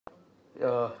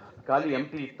ಖಾಲಿ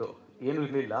ಎಂಟಿ ಇತ್ತು, ಏನೂ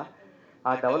ಇರಲಿಲ್ಲ.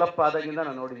 ಆ ಡೆವಲಪ್ ಆದಾಗಿಂದ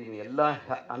ನಾನು ನೋಡಿದ್ದೀನಿ ಎಲ್ಲ.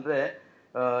 ಅಂದರೆ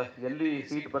ಎಲ್ಲಿ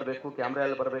ಸೀಟ್ ಬರಬೇಕು, ಕ್ಯಾಮ್ರಾ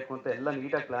ಎಲ್ಲ ಬರಬೇಕು ಅಂತ ಎಲ್ಲ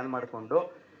ನೀಟಾಗಿ ಪ್ಲ್ಯಾನ್ ಮಾಡಿಕೊಂಡು,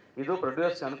 ಇದು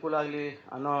ಪ್ರೊಡ್ಯೂಸರ್ಸ್ಗೆ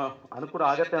ಅನುಕೂಲ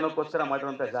ಆಗತ್ತೆ ಅನ್ನೋಕ್ಕೋಸ್ಕರ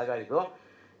ಮಾಡಿರುವಂಥ ಜಾಗ ಇದು.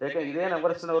 ಯಾಕೆ ಇದೇ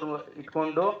ನವರಸನವ್ರು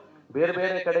ಇಟ್ಕೊಂಡು ಬೇರೆ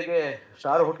ಬೇರೆ ಕಡೆಗೆ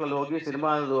ಸ್ಟಾರ್ ಹೋಟ್ಲಲ್ಲಿ ಹೋಗಿ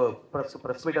ಸಿನಿಮಾದು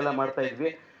ಪ್ರೆಸ್ ಮೀಟ್ ಎಲ್ಲ ಮಾಡ್ತಾಯಿದ್ವಿ.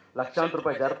 ಲಕ್ಷಾಂತರ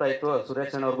ರೂಪಾಯಿ ಜಾರ್ತಾ ಇತ್ತು,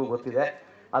 ಸುರೇಶ್ ಅವ್ರಿಗೂ ಗೊತ್ತಿದೆ.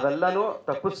 ಅದೆಲ್ಲನೂ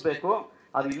ತಪ್ಪಿಸ್ಬೇಕು,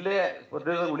 ಅದು ಇಲ್ಲೇ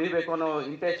ಪ್ರೊಡ್ಯೂಸರ್ ಉಳಿಬೇಕು ಅನ್ನೋ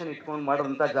ಇಂಟೆನ್ಷನ್ ಇಟ್ಕೊಂಡು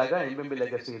ಮಾಡೋಂಥ ಜಾಗ MMB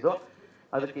ಲೆಗಸಿ ಇದು.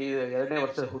 ಅದಕ್ಕೆ 2ನೇ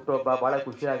ವರ್ಷದ ಹುಟ್ಟುಹಬ್ಬ ಭಾಳ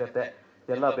ಖುಷಿ ಆಗುತ್ತೆ.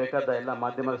 ಎಲ್ಲ ಬೇಕಾದ ಎಲ್ಲ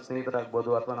ಮಾಧ್ಯಮದ ಸ್ನೇಹಿತರಾಗ್ಬೋದು,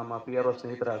 ಅಥವಾ ನಮ್ಮ PRO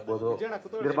ಸ್ನೇಹಿತರಾಗ್ಬೋದು,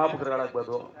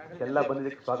 ನಿರ್ಮಾಪಕರುಗಳಾಗ್ಬೋದು, ಎಲ್ಲ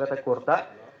ಬಂದಿದ್ದಕ್ಕೆ ಸ್ವಾಗತ ಕೋರ್ತಾ,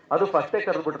 ಅದು ಫಸ್ಟೇ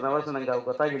ಕರೆದುಬಿಟ್ರು ನವರಸನ್. ನಂಗೆ ಅವ್ರು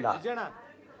ಗೊತ್ತಾಗಿಲ್ಲ,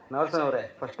 ನವರಸನ್ ಅವರೇ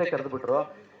ಫಸ್ಟೇ ಕರೆದುಬಿಟ್ರು.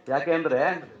 ಯಾಕೆ ಅಂದರೆ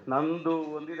ನಂದು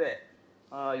ಒಂದಿದೆ,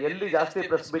 ಎಲ್ಲಿ ಜಾಸ್ತಿ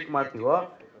ಪ್ರೆಸ್ ಮೀಟ್ ಮಾಡ್ತೀವೋ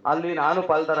ಅಲ್ಲಿ ನಾನು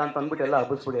ಪಾಲ್ದಾರ ಅಂತ ಅಂದ್ಬಿಟ್ಟು ಎಲ್ಲ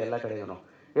ಹಬ್ಬಿಸ್ಬಿಡಿ ಎಲ್ಲ ಕಡೆಗೂ.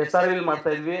 SRL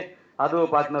ಮಾಡ್ತಾಯಿದ್ವಿ, ಅದು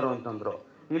ಪಾರ್ಟ್ನರು ಅಂತಂದರು.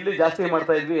 ಇಲ್ಲಿ ಜಾಸ್ತಿ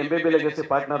ಮಾಡ್ತಾಯಿದ್ವಿ, MMB ಲೆಗಸಿ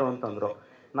ಪಾರ್ಟ್ನರು ಅಂತಂದರು.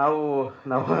 ನಾವು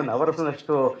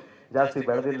ನವರಸನಷ್ಟು ಜಾಸ್ತಿ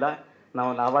ಬೆಳೆದಿಲ್ಲ,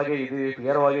 ನಾವಾಗೇ ಇದ್ದೀವಿ,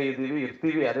 ನೇರವಾಗೇ ಇದ್ದೀವಿ,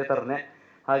 ಇರ್ತೀವಿ ಅದೇ ಥರನೇ.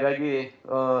 ಹಾಗಾಗಿ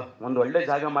ಒಂದು ಒಳ್ಳೆ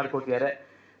ಜಾಗ ಮಾಡಿಕೊಟ್ಟಿದ್ದಾರೆ.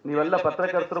 ನೀವೆಲ್ಲ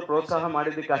ಪತ್ರಕರ್ತರು ಪ್ರೋತ್ಸಾಹ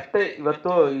ಮಾಡಿದ್ದಕ್ಕೆ ಅಷ್ಟೇ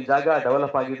ಇವತ್ತು ಈ ಜಾಗ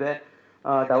ಡೆವಲಪ್ ಆಗಿದೆ,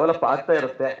 ಡೆವಲಪ್ ಆಗ್ತಾ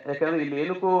ಇರುತ್ತೆ. ಯಾಕೆಂದರೆ ಇಲ್ಲಿ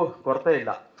ಏನಕ್ಕೂ ಕೊರತೆ ಇಲ್ಲ,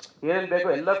 ಏನೇನು ಬೇಕೋ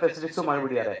ಎಲ್ಲ ಫೆಸಿಲಿಟೀಸು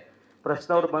ಮಾಡಿಬಿಟ್ಟಿದ್ದಾರೆ.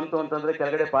 ಪ್ರಶ್ನವ್ರು ಬಂತು ಅಂತಂದರೆ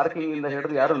ಕೆಳಗಡೆ ಪಾರ್ಕಿಂಗಿಂದ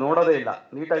ಹಿಡಿದು ಯಾರು ನೋಡೋದೇ ಇಲ್ಲ,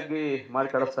 ನೀಟಾಗಿ ಮಾಡಿ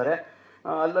ಕಳಿಸ್ತಾರೆ.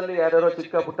 ಅಲ್ಲಲ್ಲಿ ಯಾರ್ಯಾರೋ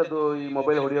ಚಿಕ್ಕ ಪುಟ್ಟದ್ದು ಈ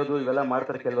ಮೊಬೈಲ್ ಹೊಡೆಯೋದು ಇವೆಲ್ಲ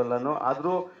ಮಾಡ್ತಾರೆ ಕೆಲವೆಲ್ಲನೂ.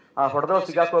 ಆದರೂ ಆ ಹೊಡೆದವ್ರು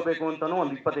ಸಿಗಾಕೋಬೇಕು ಅಂತಲೂ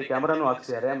ಒಂದು 25 ಕ್ಯಾಮ್ರಾನೂ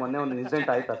ಹಾಕ್ಸಿದ್ದಾರೆ. ಮೊನ್ನೆ ಒಂದು ಇನ್ಸಿಡೆಂಟ್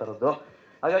ಆಯ್ತು ಆ ಥರದ್ದು.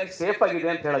 ಹಾಗಾಗಿ ಸೇಫ್ ಆಗಿದೆ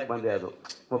ಅಂತ ಹೇಳಕ್ಕೆ ಬಂದೆ. ಅದು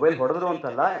ಮೊಬೈಲ್ ಹೊಡೆದ್ರು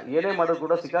ಅಂತಲ್ಲ, ಏನೇ ಮಾಡೋದು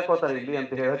ಕೂಡ ಸಿಗಾಕೋತಾರೆ ಇಲ್ಲಿ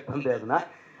ಅಂತ ಹೇಳಕ್ಕೆ ಬಂದೆ ಅದನ್ನು.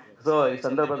 ಸೊ ಈ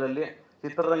ಸಂದರ್ಭದಲ್ಲಿ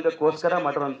ಚಿತ್ರರಂಗಕ್ಕೋಸ್ಕರ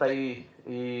ಮಾಡಿರುವಂಥ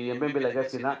ಈ MMB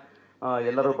ಲೆಗಸಿನ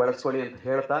ಎಲ್ಲರೂ ಬಳಸ್ಕೊಳ್ಳಿ ಅಂತ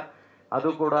ಹೇಳ್ತಾ, ಅದು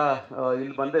ಕೂಡ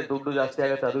ಇಲ್ಲಿ ಬಂದರೆ ದುಡ್ಡು ಜಾಸ್ತಿ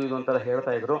ಆಗುತ್ತೆ ಅದು ಇದು ಅಂತೆಲ್ಲ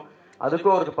ಹೇಳ್ತಾಯಿದ್ರು. ಅದಕ್ಕೂ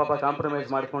ಅವ್ರಿಗೆ ಪಾಪ ಕಾಂಪ್ರಮೈಸ್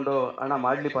ಮಾಡಿಕೊಂಡು, ಅಣ್ಣ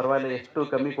ಮಾಡಲಿ ಪರವಾಗಿಲ್ಲ, ಎಷ್ಟು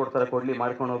ಕಮ್ಮಿ ಕೊಡ್ತಾರೆ ಕೊಡಲಿ,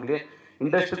 ಮಾಡ್ಕೊಂಡು ಹೋಗಲಿ,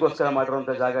 ಇಂಡಸ್ಟ್ರಿಗೋಸ್ಕರ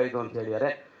ಮಾಡಿರುವಂಥ ಜಾಗ ಇದು ಅಂತ ಹೇಳಿದ್ದಾರೆ.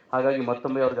 ಹಾಗಾಗಿ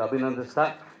ಮತ್ತೊಮ್ಮೆ ಅವ್ರಿಗೆ ಅಭಿನಂದಿಸ್ತಾ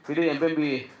ಇಡೀ MMB.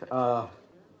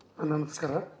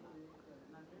 ನಮಸ್ಕಾರ.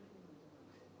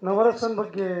 ನವರಸನ್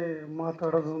ಬಗ್ಗೆ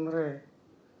ಮಾತಾಡೋದು ಅಂದರೆ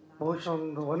ಬಹುಶಃ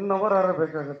ಒಂದು 1 hour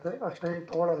ಬೇಕಾಗುತ್ತೆ. ಅಷ್ಟು ಟೈಮ್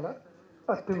ತೊಗೊಳ್ಳಲ್ಲ,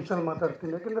 10 ನಿಮಿಷ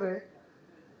ಮಾತಾಡ್ತೀನಿ. ಯಾಕೆಂದರೆ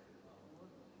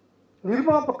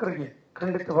ನಿರ್ಮಾಪಕರಿಗೆ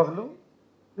ಖಂಡಿತವಾಗಲೂ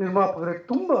ನಿರ್ಮಾಪಕರಿಗೆ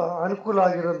ತುಂಬ ಅನುಕೂಲ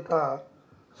ಆಗಿರೋಂಥ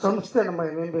ಸಂಸ್ಥೆ ನಮ್ಮ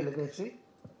MMB ಲೆಗಸಿ.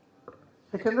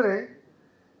 ಯಾಕೆಂದರೆ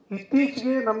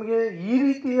ಇತ್ತೀಚೆಗೆ ನಮಗೆ ಈ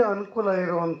ರೀತಿಯ ಅನುಕೂಲ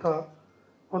ಇರುವಂಥ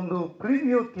ಒಂದು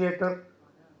ಪ್ರಿವ್ಯೂ ಥಿಯೇಟರ್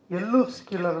ಎಲ್ಲೂ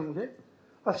ಸಿಕ್ಕಿಲ್ಲ ನಮಗೆ.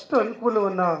 ಅಷ್ಟು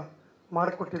ಅನುಕೂಲವನ್ನು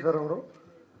ಮಾಡಿಕೊಟ್ಟಿದ್ದಾರೆ ಅವರು.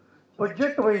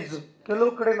 ಬಡ್ಜೆಟ್ ವೈಸ್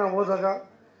ಕೆಲವು ಕಡೆ ನಾವು ಹೋದಾಗ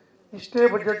ಇಷ್ಟೇ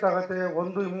ಬಡ್ಜೆಟ್ ಆಗುತ್ತೆ,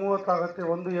 1:30 ಆಗುತ್ತೆ,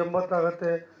 1:80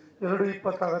 ಆಗುತ್ತೆ,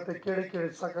 2:20 ಆಗುತ್ತೆ, ಕೇಳಿ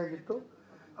ಸಾಕಾಗಿತ್ತು.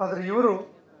 ಆದರೆ ಇವರು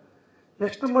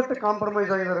ಎಷ್ಟು ಮಟ್ಟಿಗೆ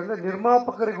ಕಾಂಪ್ರಮೈಸ್ ಆಗಿದ್ದಾರೆ ಅಂದರೆ,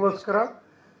 ನಿರ್ಮಾಪಕರಿಗೋಸ್ಕರ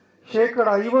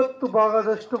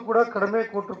 50% ಕೂಡ ಕಡಿಮೆ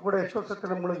ಕೊಟ್ಟರು ಕೂಡ ಎಷ್ಟೋ ಸತಿ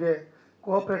ನಮ್ಮಗಳಿಗೆ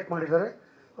ಕೋಆಪ್ರೇಟ್ ಮಾಡಿದ್ದಾರೆ.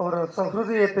 ಅವರ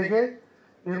ಸಹೃದಯತೆಗೆ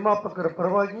ನಿರ್ಮಾಪಕರ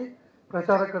ಪರವಾಗಿ,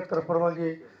 ಪ್ರಚಾರಕರ್ತರ ಪರವಾಗಿ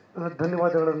ನನ್ನ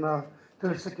ಧನ್ಯವಾದಗಳನ್ನು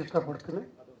ತಿಳಿಸೋಕ್ಕೆ ಇಷ್ಟಪಡ್ತೀನಿ.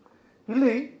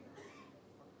 ಇಲ್ಲಿ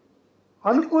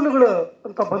ಅನುಕೂಲಗಳು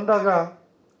ಅಂತ ಬಂದಾಗ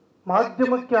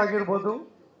ಮಾಧ್ಯಮಕ್ಕೆ ಆಗಿರ್ಬೋದು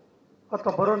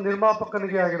ಅಥವಾ ಬರೋ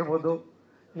ನಿರ್ಮಾಪಕನಿಗೆ ಆಗಿರ್ಬೋದು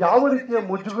ಯಾವ ರೀತಿಯ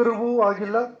ಮುಜುಗರವೂ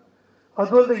ಆಗಿಲ್ಲ.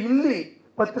 ಅದು ಅಲ್ಲದೆ ಇಲ್ಲಿ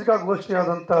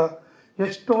ಪತ್ರಿಕಾಗೋಷ್ಠಿಯಾದಂಥ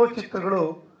ಎಷ್ಟೋ ಚಿತ್ರಗಳು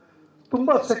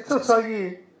ತುಂಬ ಸಕ್ಸಸ್ ಆಗಿ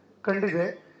ಕಂಡಿದೆ.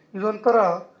 ಇದೊಂಥರ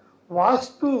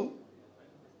ವಾಸ್ತು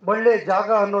ಒಳ್ಳೆಯ ಜಾಗ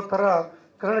ಅನ್ನೋ ಥರ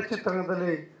ಕನ್ನಡ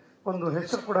ಚಿತ್ರರಂಗದಲ್ಲಿ ಒಂದು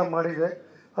ಹೆಸರು ಕೂಡ ಮಾಡಿದೆ.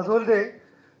 ಅದು ಅಲ್ಲದೆ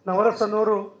ನವರಸನ್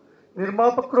ಅವರು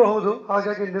ನಿರ್ಮಾಪಕರು ಹೌದು,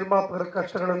 ಹಾಗಾಗಿ ನಿರ್ಮಾಪಕರ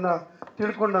ಕಷ್ಟಗಳನ್ನು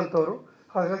ತಿಳ್ಕೊಂಡಂಥವ್ರು.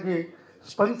 ಹಾಗಾಗಿ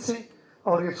ಸ್ಪಂದಿಸಿ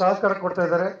ಅವರಿಗೆ ಸಹಕಾರ ಕೊಡ್ತಾ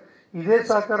ಇದ್ದಾರೆ. ಇದೇ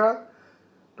ಸಹಕಾರ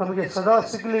ನಮಗೆ ಸದಾ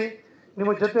ಸಿಗಲಿ,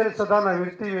 ನಿಮ್ಮ ಜೊತೆಯಲ್ಲಿ ಸದಾ ನಾವು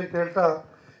ಇರ್ತೀವಿ ಅಂತ ಹೇಳ್ತಾ,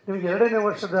 ನಿಮಗೆ 2ನೇ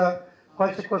ವರ್ಷದ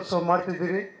ವಾರ್ಷಿಕೋತ್ಸವ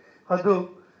ಮಾಡ್ತಿದ್ದೀರಿ, ಅದು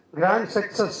ಗ್ರ್ಯಾಂಡ್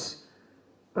ಸಕ್ಸಸ್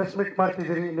ಪ್ರೆಸ್ ಮೀಟ್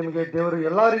ಮಾಡ್ತಿದ್ದೀರಿ. ನಿಮಗೆ ದೇವರು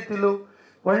ಎಲ್ಲ ರೀತಿಯಲ್ಲೂ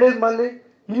ಒಳ್ಳೇದು ಮಾಡಲಿ,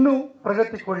 ಇನ್ನೂ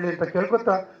ಪ್ರಗತಿ ಕೊಡಲಿ ಅಂತ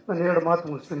ಕೇಳ್ಕೊತಾ ನಾನು 2 ಮಾತು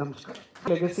ಮುಗಿಸ್ತೀನಿ. ನಮಸ್ಕಾರ.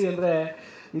 ಲೆಗಸಿ ಅಂದರೆ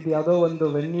ಇದು ಯಾವುದೋ ಒಂದು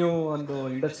ವೆನ್ಯೂ ಒಂದು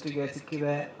ಇಂಡಸ್ಟ್ರಿಗೆ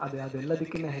ಸಿಕ್ಕಿದೆ,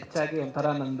 ಅದೆಲ್ಲದಕ್ಕಿಂತ ಹೆಚ್ಚಾಗಿ ಒಂಥರ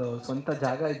ನಂದು ಸ್ವಂತ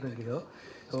ಜಾಗ ಇದ್ದಂಗಿದು.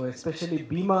 ಸೊ ಎಸ್ಪೆಷಲಿ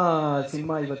ಭೀಮಾ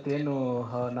ಸಿನಿಮಾ ಇವತ್ತೇನು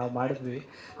ನಾವು ಮಾಡಿದ್ವಿ,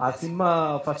 ಆ ಸಿನಿಮಾ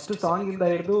ಫಸ್ಟು ಸಾಂಗಿಂದ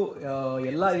ಹಿಡಿದು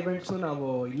ಎಲ್ಲ ಇವೆಂಟ್ಸು ನಾವು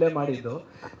ಇಲ್ಲೇ ಮಾಡಿದ್ದು.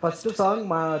 ಫಸ್ಟು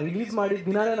ಸಾಂಗ್ ರಿಲೀಸ್ ಮಾಡಿದ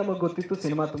ದಿನಾನೇ ನಮಗೆ ಗೊತ್ತಿತ್ತು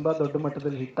ಸಿನಿಮಾ ತುಂಬ ದೊಡ್ಡ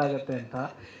ಮಟ್ಟದಲ್ಲಿ ಹಿಟ್ ಆಗುತ್ತೆ ಅಂತ.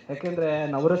 ಯಾಕೆಂದರೆ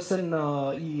ನವರಸನ್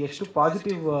ಈ ಎಷ್ಟು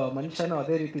ಪಾಸಿಟಿವ್ ಮನುಷ್ಯನೋ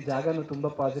ಅದೇ ರೀತಿ ಜಾಗನೂ ತುಂಬ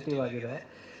ಪಾಸಿಟಿವ್ ಆಗಿದೆ.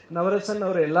 ನವರಸನ್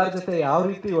ಅವರು ಎಲ್ಲರ ಜೊತೆ ಯಾವ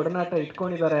ರೀತಿ ಒಡನಾಟ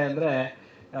ಇಟ್ಕೊಂಡಿದ್ದಾರೆ ಅಂದರೆ,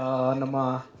 ನಮ್ಮ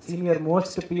ಸೀನಿಯರ್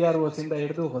ಮೋಸ್ಟ್ PROಸಿಂದ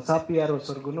ಹಿಡಿದು ಹೊಸ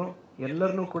PROಸ್ವರೆಗೂ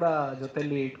ಎಲ್ಲರನ್ನೂ ಕೂಡ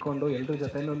ಜೊತೆಯಲ್ಲಿ ಇಟ್ಕೊಂಡು ಎಲ್ಲರ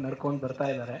ಜೊತೆನೂ ನಡ್ಕೊಂಡು ಬರ್ತಾ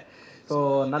ಇದ್ದಾರೆ. ಸೊ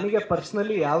ನನಗೆ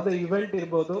ಪರ್ಸ್ನಲಿ ಯಾವುದೇ ಇವೆಂಟ್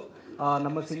ಇರ್ಬೋದು,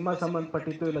 ನಮ್ಮ ಸಿನಿಮಾ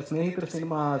ಸಂಬಂಧಪಟ್ಟಿದ್ದು ಇಲ್ಲ ಸ್ನೇಹಿತರ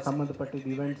ಸಿನಿಮಾ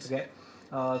ಸಂಬಂಧಪಟ್ಟಿದ್ದು ಇವೆಂಟ್ಸ್ಗೆ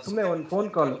ಸುಮ್ಮನೆ ಒಂದು ಫೋನ್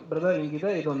ಕಾಲು, ಬ್ರದರ್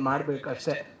ಹಿಂಗಿದೆ ಇದೊಂದು ಮಾಡಬೇಕು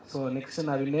ಅಷ್ಟೇ. ಸೊ ನೆಕ್ಸ್ಟ್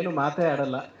ನಾವು ಇನ್ನೇನು ಮಾತೇ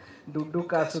ಆಡಲ್ಲ, ದುಡ್ಡು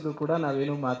ಕಾಸೋದು ಕೂಡ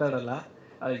ನಾವೇನು ಮಾತಾಡಲ್ಲ.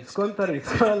 ಇಸ್ಕೊಳ್ತಾರೆ,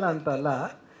 ಇಸ್ಕೊಳ್ಳಲ್ಲ ಅಂತಲ್ಲ,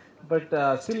 ಬಟ್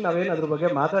ಸ್ಟಿಲ್ ನಾವೇನು ಅದ್ರ ಬಗ್ಗೆ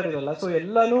ಮಾತಾಡಿರಲ್ಲ. ಸೊ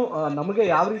ಎಲ್ಲನೂ ನಮಗೆ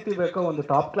ಯಾವ ರೀತಿ ಬೇಕೋ ಒಂದು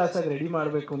ಟಾಪ್ ಕ್ಲಾಸಾಗಿ ರೆಡಿ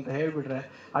ಮಾಡಬೇಕು ಅಂತ ಹೇಳಿಬಿಟ್ರೆ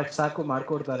ಅಷ್ಟು ಸಾಕು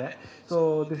ಮಾಡಿಕೊಡ್ತಾರೆ. So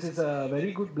this is a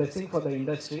very good blessing for the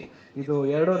industry. ಇದು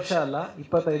 2 ವರ್ಷ ಅಲ್ಲ,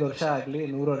 25 ವರ್ಷ ಆಗಲಿ,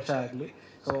 100 ವರ್ಷ ಆಗಲಿ.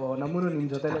 ಸೊ ನಮ್ಮನ್ನು ನಿಮ್ಮ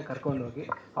ಜೊತೆಲೇ ಕರ್ಕೊಂಡೋಗಿ.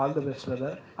 All the best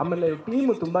brother. ಆಮೇಲೆ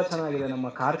ಟೀಮು ತುಂಬ ಚೆನ್ನಾಗಿದೆ, ನಮ್ಮ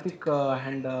ಕಾರ್ತಿಕ್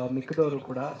ಆ್ಯಂಡ್ ಮಿಕ್ಕಿದವರು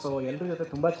ಕೂಡ. ಸೊ ಎಲ್ಲರ ಜೊತೆ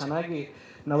ತುಂಬ ಚೆನ್ನಾಗಿ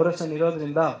ನವರಸನ್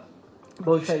ಇರೋದ್ರಿಂದ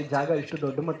ಬಹುಶಃ ಈ ಜಾಗ ಇಷ್ಟು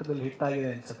ದೊಡ್ಡ ಮಟ್ಟದಲ್ಲಿ ಹಿಟ್ ಆಗಿದೆ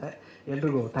ಅನ್ಸುತ್ತೆ.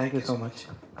 ಎಲ್ರಿಗೂ thank you so much.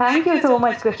 Thank you so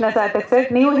much Krishna Sarthak sir.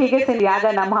 ನೀವು ಹೀಗೆ ಆಗ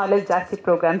ನಮ್ಮ ಹಾಲಲ್ಲಿ ಜಾಸ್ತಿ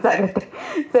ಪ್ರೋಗ್ರಾಮ್ಸ್ ಆಗುತ್ತೆ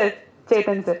ಸರ್.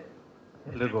 ಚೇತನ್ ಸರ್.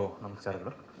 ಎಲ್ರಿಗೂ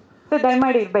ನಮಸ್ಕಾರಗಳು ಸರ್.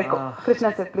 ದಯಮಾಡಿ ಇರಬೇಕು ಕೃಷ್ಣ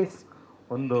ಸರ್ ಪ್ಲೀಸ್.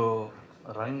 ಒಂದು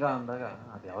ರಂಗ ಅಂದಾಗ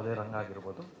ಅದು ಯಾವುದೇ ರಂಗ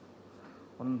ಆಗಿರ್ಬೋದು,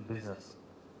 ಒಂದು ಬಿಸ್ನೆಸ್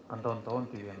ಅಂತ ಒಂದು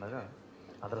ತೊಗೊತೀವಿ ಅಂದಾಗ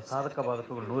ಅದರ ಸಾಧಕ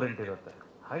ಬಾಧಕಗಳು 108 ಇರುತ್ತೆ.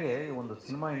 ಹಾಗೆ ಒಂದು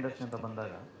ಸಿನಿಮಾ ಇಂಡಸ್ಟ್ರಿ ಅಂತ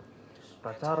ಬಂದಾಗ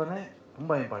ಪ್ರಚಾರನೇ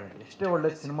ತುಂಬ ಇಂಪಾರ್ಟೆಂಟ್. ಎಷ್ಟೇ ಒಳ್ಳೆ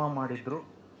ಸಿನಿಮಾ ಮಾಡಿದರೂ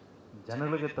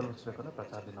ಜನಗಳಿಗೆ ತಲುಪಿಸ್ಬೇಕಂದ್ರೆ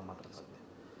ಪ್ರಚಾರದಿಂದ ಮಾತ್ರ ಸಾಧ್ಯ.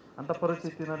 ಅಂಥ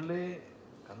ಪರಿಸ್ಥಿತಿನಲ್ಲಿ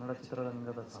ಕನ್ನಡ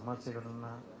ಚಿತ್ರರಂಗದ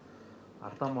ಸಮಸ್ಯೆಗಳನ್ನು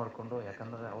ಅರ್ಥ ಮಾಡಿಕೊಂಡು,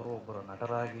 ಯಾಕಂದರೆ ಅವರು ಒಬ್ಬರು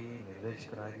ನಟರಾಗಿ,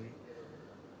 ನಿರ್ದೇಶಕರಾಗಿ,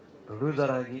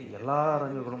 ಪ್ರೊಡ್ಯೂಸರ್ ಆಗಿ, ಎಲ್ಲ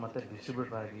ರಂಗಗಳು ಮತ್ತು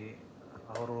ಡಿಸ್ಟ್ರಿಬ್ಯೂಟರ್ ಆಗಿ,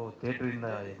 ಅವರು ಥಿಯೇಟ್ರಿಂದ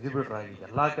ಎಕ್ಸಿಬ್ಯೂಟರ್ ಆಗಿ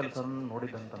ಎಲ್ಲ ಕೆಲಸವನ್ನು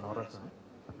ನೋಡಿದಂಥ ನವರಸನ್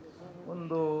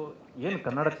ಒಂದು ಏನು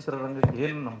ಕನ್ನಡ ಚಿತ್ರರಂಗಕ್ಕೆ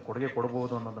ಏನು ನಮ್ಮ ಕೊಡುಗೆ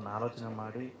ಕೊಡ್ಬೋದು ಅನ್ನೋದನ್ನು ಆಲೋಚನೆ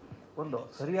ಮಾಡಿ ಒಂದು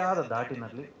ಸರಿಯಾದ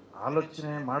ದಾಟಿನಲ್ಲಿ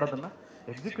ಆಲೋಚನೆ ಮಾಡೋದನ್ನು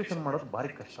ಎಕ್ಸಿಕ್ಯೂಷನ್ ಮಾಡೋದು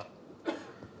ಭಾರಿ ಕಷ್ಟ.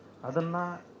 ಅದನ್ನು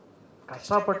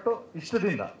ಕಷ್ಟಪಟ್ಟು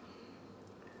ಇಷ್ಟದಿಂದ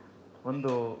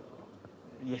ಒಂದು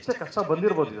ಎಷ್ಟೇ ಕಷ್ಟ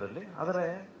ಬಂದಿರ್ಬೋದು ಇದರಲ್ಲಿ, ಆದರೆ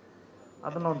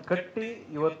ಅದನ್ನು ಒಂದು ಕಟ್ಟಿ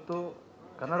ಇವತ್ತು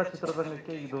ಕನ್ನಡ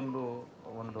ಚಿತ್ರರಂಗಕ್ಕೆ ಇದೊಂದು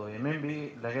MMB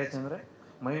ಲೆಗೇಜ್ ಅಂದರೆ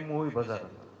ಮೈ ಮೂವಿ ಬಜಾರ್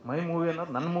ಅಂತ. ಮೈ ಮೂವಿ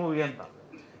ಅನ್ನೋದು ನನ್ನ ಮೂವಿ ಅಂತ,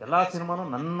 ಎಲ್ಲ ಸಿನಿಮಾನು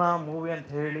ನನ್ನ ಮೂವಿ ಅಂತ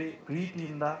ಹೇಳಿ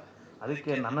ಪ್ರೀತಿಯಿಂದ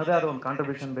ಅದಕ್ಕೆ ನನ್ನದೇ ಆದ ಒಂದು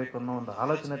ಕಾಂಟ್ರಿಬ್ಯೂಷನ್ ಬೇಕು ಅನ್ನೋ ಒಂದು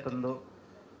ಆಲೋಚನೆ ತಂದು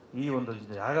ಈ ಒಂದು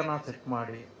ಜಾಗನ ಸೆಟ್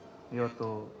ಮಾಡಿ ಇವತ್ತು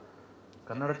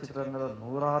ಕನ್ನಡ ಚಿತ್ರರಂಗದ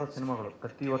 100 ಸಿನಿಮಾಗಳು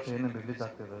ಪ್ರತಿ ವರ್ಷ ಏನೇನು ರಿಲೀಸ್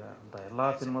ಆಗ್ತಿದೆ ಅಂತ ಎಲ್ಲ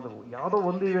ಸಿನಿಮಾದ ಯಾವುದೋ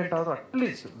ಒಂದು ಇವೆಂಟ್ ಆದರೂ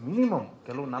ಅಟ್ಲೀಸ್ಟ್ ಮಿನಿಮಮ್,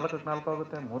 ಕೆಲವು 4ಕ್ಕೆ 4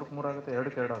 ಆಗುತ್ತೆ, 3ಕ್ಕೆ 3 ಆಗುತ್ತೆ,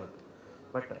 2ಕ್ಕೆ 2 ಆಗುತ್ತೆ,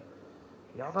 ಬಟ್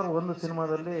ಯಾವ್ದಾದ್ರು ಒಂದು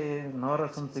ಸಿನಿಮಾದಲ್ಲಿ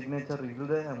ನವರಸನ್ ಸಿಗ್ನೇಚರ್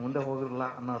ಇಲ್ಲದೆ ಮುಂದೆ ಹೋಗಿರಲ್ಲ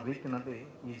ಅನ್ನೋ ರೀತಿಯಲ್ಲಿ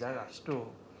ಈ ಜಾಗ ಅಷ್ಟು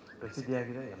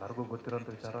ಪ್ರಸಿದ್ಧಿಯಾಗಿದೆ, ಎಲ್ಲರಿಗೂ ಗೊತ್ತಿರೋಂಥ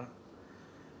ವಿಚಾರ.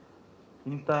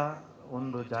 ಇಂಥ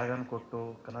ಒಂದು ಜಾಗನ ಕೊಟ್ಟು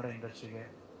ಕನ್ನಡ ಇಂಡಸ್ಟ್ರಿಗೆ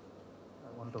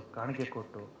ಒಂದು ಕಾಣಿಕೆ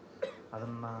ಕೊಟ್ಟು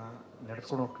ಅದನ್ನು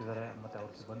ನಡೆಸ್ಕೊಂಡು ಹೋಗ್ತಿದ್ದಾರೆ. ಮತ್ತು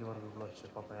ಅವ್ರ ಸಿಬ್ಬಂದಿ ವರ್ಗಗಳು ಅಷ್ಟೇ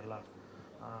ಪಾಪ ಎಲ್ಲ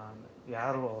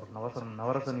ಯಾರು ಅವ್ರು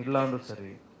ನವರಸನ್ ಇಲ್ಲ ಅಂದರೂ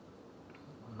ಸರಿ,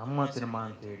 ನಮ್ಮ ಸಿನಿಮಾ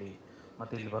ಅಂತೇಳಿ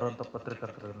ಮತ್ತು ಇಲ್ಲಿ ಬರೋವಂಥ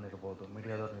ಪತ್ರಕರ್ತರನ್ನಿರ್ಬೋದು,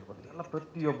 ಮೀಡಿಯಾದವ್ರನ್ನಿರ್ಬೋದು, ಎಲ್ಲ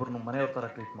ಪ್ರತಿಯೊಬ್ಬರನ್ನು ಮನೆಯವ್ರ ಥರ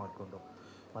ಟ್ರೀಟ್ ಮಾಡಿಕೊಂಡು.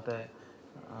 ಮತ್ತು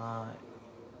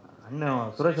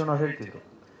ಸುರೇಶ್ ಅವ್ರು ಹೇಳ್ತಿದ್ರು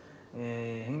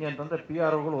ಹೆಂಗೆ ಅಂತಂದರೆ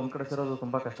PR ಒಂದು ಕಡೆ ಸೇರೋದು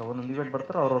ತುಂಬ ಕಷ್ಟ. ಒಂದೊಂದು ಇವೆಂಟ್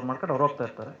ಬರ್ತಾರೆ, ಅವ್ರವ್ರು ಮಾಡ್ಕೊಂಡು ಅವ್ರು ಹೋಗ್ತಾ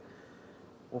ಇರ್ತಾರೆ.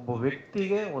 ಒಬ್ಬ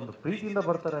ವ್ಯಕ್ತಿಗೆ ಒಂದು ಪ್ರೀತಿಯಿಂದ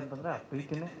ಬರ್ತಾರೆ ಅಂತಂದರೆ ಆ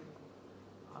ಪ್ರೀತಿನೇ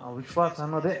ವಿಶ್ವಾಸ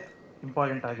ಅನ್ನೋದೇ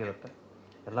ಇಂಪಾರ್ಟೆಂಟ್ ಆಗಿರುತ್ತೆ.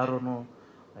 ಎಲ್ಲರೂ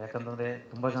ಯಾಕಂತಂದರೆ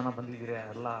ತುಂಬ ಜನ ಬಂದಿದ್ದೀರಿ,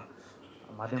 ಎಲ್ಲ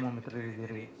ಮಾಧ್ಯಮ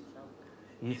ಮಿತ್ರರಿದ್ದೀರಿ.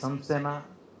 ಈ ಸಂಸ್ಥೆನ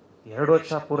 2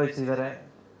 ವರ್ಷ ಪೂರೈಸಿದ್ದಾರೆ,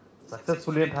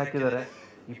 ಸಕ್ಸಸ್ಫುಲಿ ಅಂತ ಹಾಕಿದ್ದಾರೆ.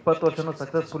 20 ವರ್ಷನೂ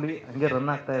ಸಕ್ಸಸ್ಫುಲಿ ಹಂಗೆ ರನ್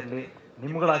ಆಗ್ತಾ ಇರಲಿ.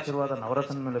 ನಿಮ್ಗಳ ಆಶೀರ್ವಾದ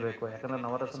ನವರಸನ್ ಮೇಲೆ ಬೇಕು. ಯಾಕಂದರೆ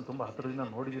ನವರಸನ್ ತುಂಬ ಹತ್ತಿರದಿಂದ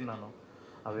ನೋಡಿದ್ದೀನಿ ನಾನು.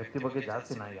 ಆ ವ್ಯಕ್ತಿ ಬಗ್ಗೆ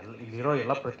ಜಾಸ್ತಿ ಇಲ್ಲಿರೋ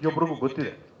ಎಲ್ಲ ಪ್ರತಿಯೊಬ್ಬರಿಗೂ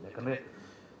ಗೊತ್ತಿದೆ. ಯಾಕಂದರೆ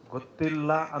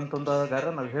ಗೊತ್ತಿಲ್ಲ ಅಂತಂದಾಗ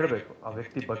ನಾವು ಹೇಳಬೇಕು ಆ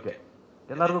ವ್ಯಕ್ತಿ ಬಗ್ಗೆ.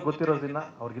 ಎಲ್ಲರಿಗೂ ಗೊತ್ತಿರೋದ್ರಿಂದ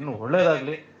ಅವ್ರಿಗಿನ್ನೂ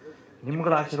ಒಳ್ಳೆಯದಾಗಲಿ.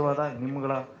 ನಿಮ್ಗಳ ಆಶೀರ್ವಾದ,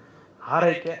 ನಿಮ್ಗಳ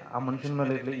ಹಾರೈಕೆ ಆ ಮನುಷ್ಯನ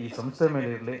ಮೇಲೆ ಇರಲಿ, ಈ ಸಂಸ್ಥೆ ಮೇಲೆ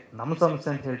ಇರಲಿ. ನಮ್ಮ ಸಂಸ್ಥೆ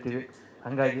ಅಂತ ಹೇಳ್ತೀವಿ.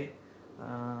 ಹಾಗಾಗಿ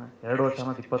 2 ವರ್ಷ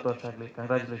ಅನ್ನೋದು 20 ವರ್ಷ ಆಗಲಿ.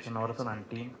 Congratulation Navarasan and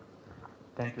team.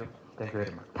 Thank you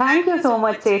very much. Thank you so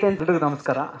much Chetan. ಎಲ್ರಿಗೂ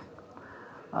ನಮಸ್ಕಾರ.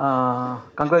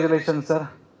 Congratulation sir.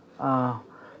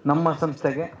 ನಮ್ಮ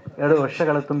ಸಂಸ್ಥೆಗೆ 2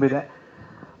 ವರ್ಷಗಳು ತುಂಬಿದೆ.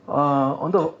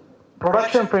 ಒಂದು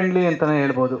ಪ್ರೊಡಕ್ಷನ್ ಫ್ರೆಂಡ್ಲಿ ಅಂತಲೇ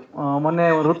ಹೇಳ್ಬೋದು. ಮೊನ್ನೆ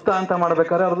ವೃತ್ತ ಅಂತ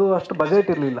ಮಾಡ್ಬೇಕಾದ್ರೆ ಅವ್ರದ್ದು ಅಷ್ಟು ಬಜೆಟ್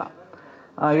ಇರಲಿಲ್ಲ.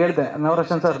 ಹೇಳಿದೆ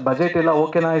ನವರಸನ್ ಸರ್ ಬಜೆಟ್ ಇಲ್ಲ,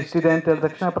 ಓಕೆನಾ ಇಷ್ಟಿದೆ ಅಂತ ಹೇಳಿದ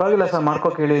ತಕ್ಷಣ ಪರವಾಗಿಲ್ಲ ಸರ್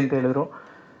ಮಾಡ್ಕೋಕೆ ಹೇಳಿ ಅಂತ ಹೇಳಿದರು.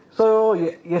 ಸೊ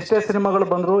ಎಷ್ಟೇ ಸಿನಿಮಾಗಳು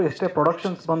ಬಂದರು, ಎಷ್ಟೇ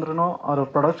ಪ್ರೊಡಕ್ಷನ್ಸ್ ಬಂದ್ರೂ ಅವರು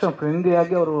ಪ್ರೊಡಕ್ಷನ್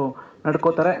ಫ್ರೆಂಡ್ಲಿಯಾಗಿ ಅವರು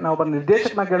ನಡ್ಕೋತಾರೆ. ನಾವು ಒಬ್ಬ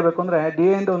ನಿರ್ದೇಶಕನಾಗ ಹೇಳಬೇಕು ಅಂದರೆ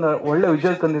DAಯಿಂದ ಒಂದು ಒಳ್ಳೆ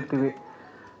ವಿಜುವಲ್ ತಂದಿರ್ತೀವಿ,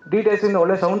 DTSಯಿಂದ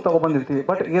ಒಳ್ಳೆ ಸೌಂಡ್ ತೊಗೊಬಂದಿರ್ತೀವಿ.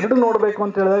 ಬಟ್ ಎರಡು ನೋಡಬೇಕು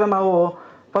ಅಂತ ಹೇಳಿದಾಗ ನಾವು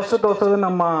ಫಸ್ಟ್ ತೋರಿಸೋದು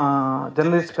ನಮ್ಮ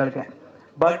ಜರ್ನಲಿಸ್ಟ್ಗಳಿಗೆ.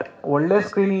 ಬಟ್ ಒಳ್ಳೆ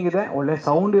ಸ್ಕ್ರೀನಿಂಗ್ ಇದೆ, ಒಳ್ಳೆ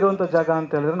ಸೌಂಡ್ ಇರೋವಂಥ ಜಾಗ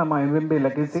ಅಂತ ಹೇಳಿದ್ರೆ ನಮ್ಮ MMB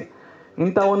ಲೆಗಸಿ.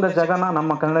 ಇಂಥ ಒಂದು ಜಾಗನ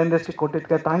ನಮ್ಮ ಕನ್ನಡ ಇಂಡಸ್ಟ್ರಿ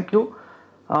ಕೊಟ್ಟಿದ್ದಕ್ಕೆ ಥ್ಯಾಂಕ್ ಯು.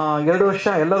 2 ವರ್ಷ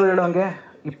ಎಲ್ಲರೂ ಹೇಳೋಂಗೆ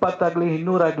 20 ಆಗಲಿ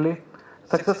 200 ಆಗಲಿ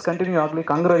ಸಕ್ಸಸ್ ಕಂಟಿನ್ಯೂ ಆಗಲಿ.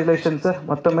 Congratulation sir.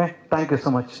 ಮತ್ತೊಮ್ಮೆ thank you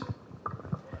so much.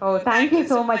 Thank you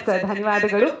so much sir.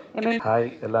 ಧನ್ಯವಾದಗಳು. ಹಾಯ್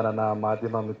ಎಲ್ಲ ನನ್ನ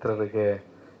ಮಾಧ್ಯಮ ಮಿತ್ರರಿಗೆ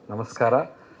ನಮಸ್ಕಾರ.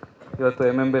 ಇವತ್ತು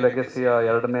MMB ಲೆಗಸಿಯ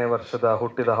 2ನೇ ವರ್ಷದ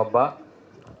ಹುಟ್ಟಿದ ಹಬ್ಬ.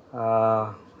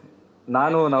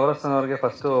 ನಾನು ನವರಸನ್ ಅವ್ರಿಗೆ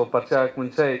ಫಸ್ಟು ಪರಿಚಯ ಆಗಕ್ಕೆ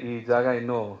ಮುಂಚೆ ಈ ಜಾಗ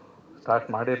ಇನ್ನೂ ಸ್ಟಾರ್ಟ್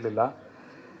ಮಾಡಿರಲಿಲ್ಲ.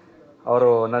 ಅವರು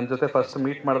ನನ್ನ ಜೊತೆ ಫಸ್ಟ್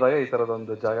ಮೀಟ್ ಮಾಡಿದಾಗ ಈ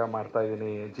ಥರದೊಂದು ಜಾಗ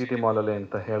ಮಾಡ್ತಾಯಿದ್ದೀನಿ GT ಮಾಲಲ್ಲಿ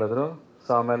ಅಂತ ಹೇಳಿದ್ರು.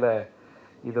 ಸೊ ಆಮೇಲೆ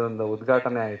ಇದೊಂದು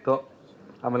ಉದ್ಘಾಟನೆ ಆಯಿತು.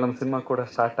 ಆಮೇಲೆ ನಮ್ಮ ಸಿನಿಮಾ ಕೂಡ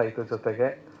ಸ್ಟಾರ್ಟ್ ಆಯಿತು ಜೊತೆಗೆ.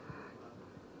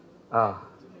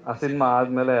 ಆ ಸಿನಿಮಾ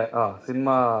ಆದಮೇಲೆ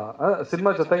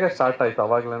ಸಿನಿಮಾ ಜೊತೆಗೆ ಸ್ಟಾರ್ಟ್ ಆಯಿತು,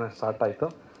 ಅವಾಗಲೇ ಸ್ಟಾರ್ಟ್ ಆಯಿತು.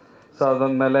 ಸೊ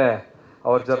ಅದಾದಮೇಲೆ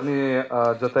ಅವ್ರ ಜರ್ನಿ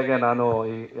ಜೊತೆಗೆ ನಾನು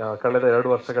ಈ ಕಳೆದ 2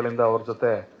 ವರ್ಷಗಳಿಂದ ಅವ್ರ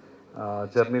ಜೊತೆ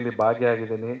ಜರ್ನಿಲಿ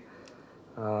ಭಾಗಿಯಾಗಿದ್ದೀನಿ.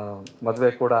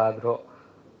 ಮದುವೆ ಕೂಡ ಆದರು.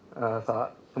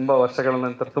 ತುಂಬ ವರ್ಷಗಳ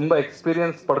ನಂತರ ತುಂಬ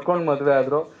ಎಕ್ಸ್ಪೀರಿಯನ್ಸ್ ಪಡ್ಕೊಂಡು ಮದುವೆ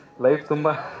ಆದರು. ಲೈಫ್ ತುಂಬ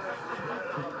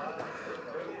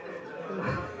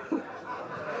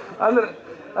ಅಂದರೆ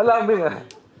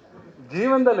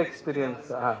ಜೀವನದಲ್ಲಿ ಎಕ್ಸ್ಪೀರಿಯನ್ಸ್,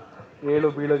 ಏಳು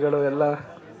ಬೀಳುಗಳು ಎಲ್ಲ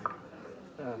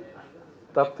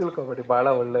ತಪ್ಪು ತಿಳ್ಕೊಬೇಡಿ, ಭಾಳ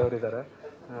ಒಳ್ಳೆಯವರಿದ್ದಾರೆ.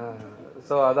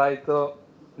 ಸೊ ಅದಾಯಿತು,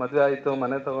 ಮದುವೆ ಆಯಿತು,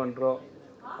 ಮನೆ ತಗೊಂಡ್ರು.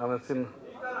 ಆಮೇಲೆ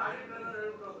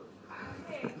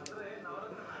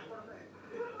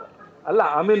ಅಲ್ಲ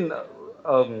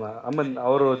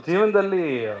ಅವರು ಜೀವನದಲ್ಲಿ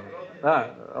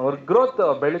ಅವ್ರ ಗ್ರೋತ್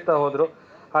ಬೆಳೀತಾ ಹೋದರು.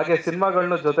 ಹಾಗೆ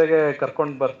ಸಿನಿಮಾಗಳನ್ನ ಜೊತೆಗೆ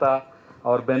ಕರ್ಕೊಂಡು ಬರ್ತಾ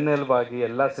ಅವ್ರ ಬೆನ್ನೆಲುಬಾಗಿ,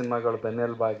 ಎಲ್ಲ ಸಿನಿಮಾಗಳು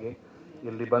ಬೆನ್ನೆಲುಬಾಗಿ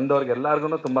ಇಲ್ಲಿ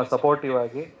ಬಂದವ್ರಿಗೆಲ್ಲರಿಗೂ ತುಂಬ ಸಪೋರ್ಟಿವ್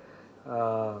ಆಗಿ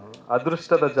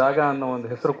ಅದೃಷ್ಟದ ಜಾಗ ಅನ್ನೋ ಒಂದು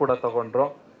ಹೆಸರು ಕೂಡ ತಗೊಂಡ್ರು.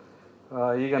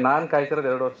 ಈಗ ನಾನು ಕಾಯ್ತಿರೋದು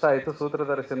 2 ವರ್ಷ ಆಯಿತು,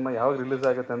 ಸೂತ್ರಧಾರಿ ಸಿನಿಮಾ ಯಾವಾಗ ರಿಲೀಸ್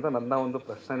ಆಗುತ್ತೆ ಅಂತ ನನ್ನ ಒಂದು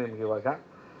ಪ್ರಶ್ನೆ ನಿಮ್ಗೆ ಇವಾಗ.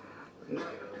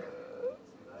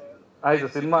 ಆಯಿತು,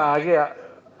 ಸಿನಿಮಾ ಹಾಗೆ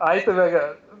ಆಯಿತು, ಇವಾಗ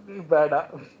ಬೇಡ.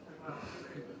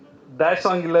 ಡ್ಯಾಶ್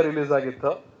ಸಾಂಗ್ ಇಲ್ಲ ರಿಲೀಸ್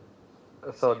ಆಗಿತ್ತು.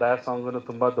 ಸೊ ಡ್ಯಾಶ್ ಸಾಂಗು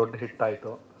ತುಂಬ ದೊಡ್ಡ ಹಿಟ್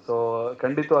ಆಯಿತು. ಸೊ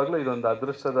ಖಂಡಿತವಾಗ್ಲೂ ಇದೊಂದು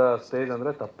ಅದೃಷ್ಟದ ಸ್ಟೇಜ್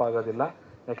ಅಂದರೆ ತಪ್ಪಾಗೋದಿಲ್ಲ.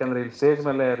 ಯಾಕೆಂದರೆ ಇಲ್ಲಿ ಸ್ಟೇಜ್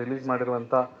ಮೇಲೆ ರಿಲೀಸ್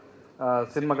ಮಾಡಿರುವಂಥ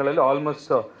ಸಿನಿಮಾಗಳಲ್ಲಿ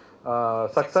ಆಲ್ಮೋಸ್ಟ್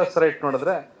ಸಕ್ಸಸ್ ರೇಟ್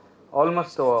ನೋಡಿದ್ರೆ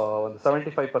ಆಲ್ಮೋಸ್ಟ್ ಒಂದು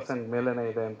 75% ಮೇಲೇ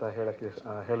ಇದೆ ಅಂತ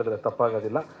ಹೇಳಿದ್ರೆ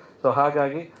ತಪ್ಪಾಗೋದಿಲ್ಲ. ಸೊ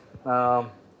ಹಾಗಾಗಿ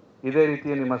ಇದೇ ರೀತಿ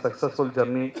ನಿಮ್ಮ ಸಕ್ಸಸ್ಫುಲ್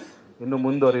ಜರ್ನಿ ಇನ್ನೂ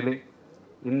ಮುಂದುವರಿಲಿ.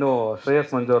 ಇನ್ನೂ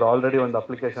ಶ್ರೇಯಸ್ ಮಂಜು ಅವರು ಆಲ್ರೆಡಿ ಒಂದು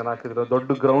ಅಪ್ಲಿಕೇಶನ್ ಹಾಕಿದ್ರು,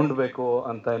 ದೊಡ್ಡ ಗ್ರೌಂಡ್ ಬೇಕು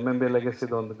ಅಂತ, MMB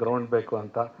ಲೆಗಸಿದು ಒಂದು ಗ್ರೌಂಡ್ ಬೇಕು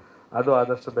ಅಂತ. ಅದು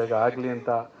ಆದಷ್ಟು ಬೇಗ ಆಗಲಿ ಅಂತ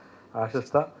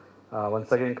ಆಶಿಸ್ತಾ,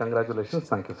 once again congratulations.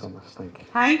 Thank you so much.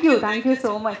 Thank you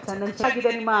so much.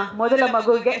 ಆಗಿದೆ ನಿಮ್ಮ ಮೊದಲ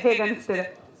ಮಗುವಿಗೆ ಹೇಗೆ ಅನಿಸ್ತಿದೆ?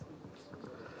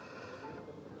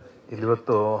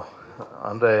 ಇಲ್ಲಿವತ್ತು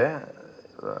ಅಂದರೆ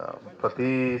ಪ್ರತಿ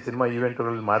ಸಿನಿಮಾ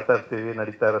ಈವೆಂಟ್ಗಳಲ್ಲಿ ಮಾಡ್ತಾ ಇರ್ತೀವಿ,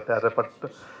 ನಡೀತಾ ಇರುತ್ತೆ. ಆದರೆ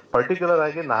ಪರ್ಟಿಕ್ಯುಲರ್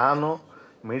ಆಗಿ ನಾನು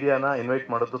ಮೀಡಿಯಾನ ಇನ್ವೈಟ್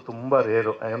ಮಾಡೋದು ತುಂಬ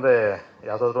ರೇರು. ಯಾಕಂದರೆ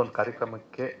ಯಾವುದಾದ್ರೂ ಒಂದು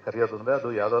ಕಾರ್ಯಕ್ರಮಕ್ಕೆ ಕರೆಯೋದು ಅಂದರೆ ಅದು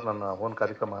ಯಾವುದಾದ್ರು ನನ್ನ ಓನ್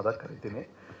ಕಾರ್ಯಕ್ರಮ ಆದಾಗ ಕರಿತೀನಿ.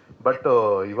 ಬಟ್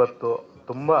ಇವತ್ತು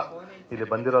ತುಂಬ ಇಲ್ಲಿ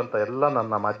ಬಂದಿರೋಂಥ ಎಲ್ಲ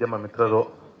ನನ್ನ ಮಾಧ್ಯಮ ಮಿತ್ರರು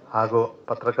ಹಾಗೂ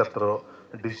ಪತ್ರಕರ್ತರು,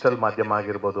 ಡಿಜಿಟಲ್ ಮಾಧ್ಯಮ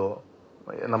ಆಗಿರ್ಬೋದು,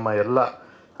 ನಮ್ಮ ಎಲ್ಲ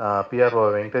PRO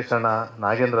ವೆಂಕಟೇಶಣ್ಣ,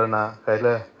 ನಾಗೇಂದ್ರಣ್ಣ,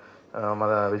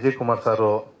 ವಿಜಯ್ ಕುಮಾರ್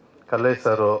ಸರು, ಕಲ್ಲೇಶ್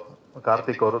ಸರು,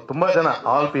 ಕಾರ್ತಿಕ್ ಅವರು, ತುಂಬ ಜನ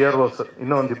ಆಲ್ PROs,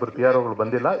 ಇನ್ನೂ ಒಂದಿಬ್ಬರು PROಗಳು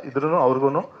ಬಂದಿಲ್ಲ, ಇದ್ರೂ ಅವ್ರಿಗೂ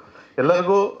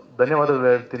ಎಲ್ಲರಿಗೂ ಧನ್ಯವಾದಗಳು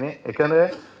ಹೇಳ್ತೀನಿ. ಏಕೆಂದರೆ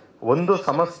ಒಂದು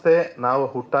ಸಂಸ್ಥೆ ನಾವು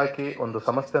ಹುಟ್ಟಾಕಿ ಒಂದು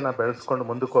ಸಂಸ್ಥೆನ ಬೆಳೆಸ್ಕೊಂಡು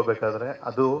ಮುಂದಕ್ಕೆ ಹೋಗ್ಬೇಕಾದ್ರೆ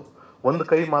ಅದು ಒಂದು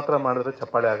ಕೈ ಮಾತ್ರ ಮಾಡಿದ್ರೆ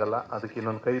ಚಪ್ಪಾಳೆ ಆಗಲ್ಲ, ಅದಕ್ಕೆ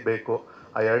ಇನ್ನೊಂದು ಕೈ ಬೇಕು.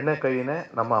 ಆ 2ನೇ ಕೈನೇ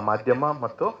ನಮ್ಮ ಮಾಧ್ಯಮ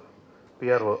ಮತ್ತು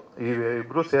PRO, ಈ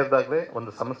ಇಬ್ಬರು ಸೇರಿದಾಗಲೇ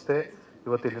ಒಂದು ಸಂಸ್ಥೆ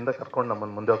ಇವತ್ತು ಇಲ್ಲಿಂದ ಕರ್ಕೊಂಡು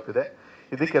ನಮ್ಮನ್ನು ಮುಂದೆ ಹೋಗ್ತಿದೆ.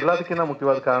 ಇದಕ್ಕೆಲ್ಲದಕ್ಕಿಂತ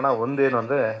ಮುಖ್ಯವಾದ ಕಾರಣ ಒಂದೇನು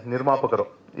ಅಂದರೆ ನಿರ್ಮಾಪಕರು.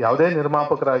 ಯಾವುದೇ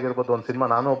ನಿರ್ಮಾಪಕರಾಗಿರ್ಬೋದು, ಒಂದು ಸಿನಿಮಾ,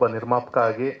 ನಾನು ಒಬ್ಬ ನಿರ್ಮಾಪಕ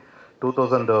ಆಗಿ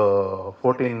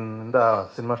 2014ಇಂದ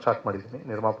ಸಿನಿಮಾ ಸ್ಟಾರ್ಟ್ ಮಾಡಿದ್ದೀನಿ,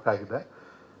 ನಿರ್ಮಾಪಕ ಆಗಿದೆ.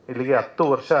 ಇಲ್ಲಿಗೆ 10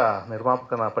 ವರ್ಷ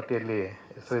ನಿರ್ಮಾಪಕನ ಪಟ್ಟಿಯಲ್ಲಿ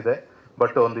ಹೆಸರಿದೆ.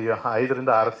 ಬಟ್ ಒಂದು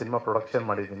 5ರಿಂದ 6 ಸಿನಿಮಾ ಪ್ರೊಡಕ್ಷನ್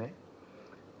ಮಾಡಿದ್ದೀನಿ,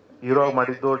 ಹೀರೋ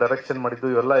ಮಾಡಿದ್ದು, ಡೈರೆಕ್ಷನ್ ಮಾಡಿದ್ದು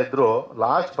ಇವೆಲ್ಲ ಇದ್ದರೂ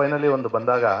ಲಾಸ್ಟ್ ಫೈನಲಿ ಒಂದು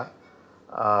ಬಂದಾಗ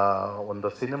ಒಂದು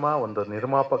ಸಿನಿಮಾ, ಒಂದು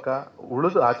ನಿರ್ಮಾಪಕ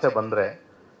ಉಳಿದು ಆಚೆ ಬಂದರೆ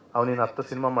ಅವನಿನ್ನು 10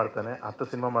 ಸಿನಿಮಾ ಮಾಡ್ತಾನೆ. 10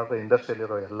 ಸಿನಿಮಾ ಮಾಡಿದ್ರೆ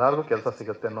ಇಂಡಸ್ಟ್ರಿಯಲ್ಲಿರೋ ಎಲ್ಲರಿಗೂ ಕೆಲಸ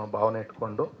ಸಿಗುತ್ತೆ ಅನ್ನೋ ಭಾವನೆ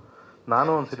ಇಟ್ಕೊಂಡು ನಾನು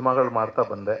ಒಂದು ಸಿನಿಮಾಗಳು ಮಾಡ್ತಾ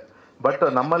ಬಂದೆ. ಬಟ್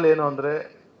ನಮ್ಮಲ್ಲಿ ಏನು ಅಂದರೆ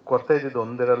ಕೊರತೆ ಇದ್ದಿದ್ದು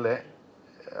ಒಂದಿರಲ್ಲೇ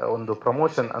ಒಂದು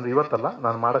ಪ್ರಮೋಷನ್. ಅಂದರೆ ಇವತ್ತಲ್ಲ,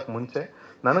 ನಾನು ಮಾಡೋಕ್ಕೆ ಮುಂಚೆ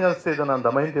ನನಗನ್ನಿಸ್ತಿದ್ದು, ನಾನು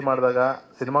ದಮಯಂತಿ ಮಾಡಿದಾಗ,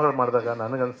 ಸಿನಿಮಾಗಳು ಮಾಡಿದಾಗ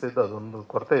ನನಗನ್ನಿಸ್ತಿದ್ದು ಅದೊಂದು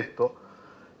ಕೊರತೆ ಇತ್ತು.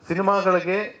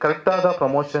 ಸಿನಿಮಾಗಳಿಗೆ ಕರೆಕ್ಟಾದ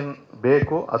ಪ್ರಮೋಷನ್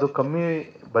ಬೇಕು, ಅದು ಕಮ್ಮಿ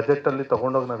ಬಜೆಟಲ್ಲಿ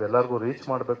ತೊಗೊಂಡೋಗಿ ನಾವು ಎಲ್ಲರಿಗೂ ರೀಚ್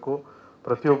ಮಾಡಬೇಕು.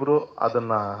 ಪ್ರತಿಯೊಬ್ಬರು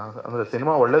ಅದನ್ನು, ಅಂದರೆ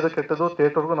ಸಿನಿಮಾ ಒಳ್ಳೇದು ಕೆಟ್ಟದ್ದು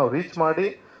ಥಿಯೇಟರ್ಗೂ ನಾವು ರೀಚ್ ಮಾಡಿ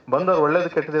ಬಂದವ್ರು ಒಳ್ಳೇದು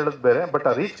ಕೆಟ್ಟದ್ದು ಹೇಳೋದು ಬೇರೆ, ಬಟ್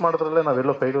ಆ ರೀಚ್ ಮಾಡೋದ್ರಲ್ಲೇ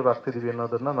ನಾವೆಲ್ಲೋ ಫೇಲ್ಯೂರ್ ಆಗ್ತಿದ್ದೀವಿ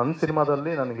ಅನ್ನೋದನ್ನು ನನ್ನ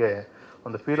ಸಿನಿಮಾದಲ್ಲಿ ನನಗೆ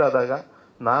ಒಂದು ಫೀಲ್ ಆದಾಗ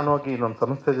ನಾನು ಹೋಗಿ ಇನ್ನೊಂದು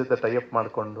ಸಂಸ್ಥೆ ಜೊತೆ ಟೈಅಪ್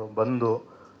ಮಾಡಿಕೊಂಡು ಬಂದು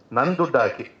ನನ್ನ ದುಡ್ಡು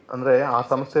ಹಾಕಿ, ಅಂದರೆ ಆ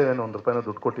ಸಂಸ್ಥೆ ಏನು ₹1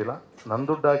 ದುಡ್ಡು ಕೊಟ್ಟಿಲ್ಲ, ನನ್ನ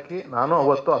ದುಡ್ಡು ಹಾಕಿ ನಾನು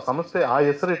ಅವತ್ತು ಆ ಸಂಸ್ಥೆ ಆ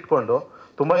ಹೆಸರು ಇಟ್ಕೊಂಡು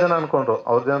ತುಂಬ ಜನ ಅಂದ್ಕೊಂಡ್ರು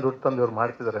ಅವ್ರ ಜನ ದುಡ್ಡು ತಂದು ಇವ್ರು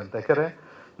ಮಾಡ್ತಿದ್ದಾರೆ ಅಂತ. ಯಾಕೆಂದರೆ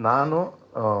ನಾನು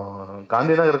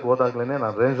ಗಾಂಧಿನಗರಕ್ಕೆ ಹೋದಾಗ್ಲೇ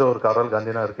ನಾನು ರೇಂಜ್ ರೋವರ್ ಕಾರಲ್ಲಿ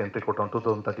ಗಾಂಧಿನಗರಕ್ಕೆ ಎಂಟ್ರಿ ಕೊಟ್ಟು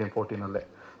 2013-14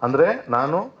 ಅಂದರೆ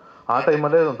ನಾನು ಆ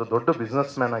ಟೈಮಲ್ಲೇ ಒಂದು ದೊಡ್ಡ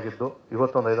ಬಿಸ್ನೆಸ್ ಮ್ಯಾನ್ ಆಗಿದ್ದು,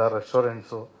 ಇವತ್ತೊಂದು 5-6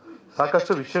 ರೆಸ್ಟೋರೆಂಟ್ಸು,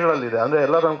 ಸಾಕಷ್ಟು ವಿಷಯಗಳಲ್ಲಿದೆ. ಅಂದರೆ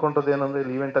ಎಲ್ಲರೂ ಅಂದ್ಕೊಂಡದ್ದು ಏನಂದರೆ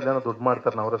ಇಲ್ಲಿ ಈವೆಂಟಲ್ಲಿ ಏನೋ ದುಡ್ಡು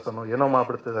ಮಾಡ್ತಾರೆ, ನವರಸನು ಏನೋ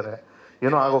ಮಾಡಿಬಿಡ್ತಿದ್ದಾರೆ,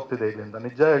 ಏನೋ ಆಗೋಗ್ತಿದೆ ಇಲ್ಲಿಂದ.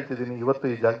 ನಿಜ ಹೇಳ್ತಿದ್ದೀನಿ, ಇವತ್ತು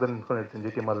ಈ ಜಾಗದಲ್ಲಿ ನಿಂತ್ಕೊಂಡು ಹೇಳ್ತೀನಿ,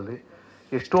 GT ಮಾಲಲ್ಲಿ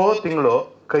ಎಷ್ಟೋ ತಿಂಗಳು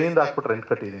ಕೈಯಿಂದ ಹಾಕ್ಬಿಟ್ಟು ರೆಂಟ್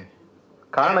ಕಟ್ಟಿದ್ದೀನಿ.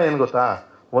 ಕಾರಣ ಏನು ಗೊತ್ತಾ?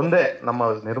 ಒಂದೇ, ನಮ್ಮ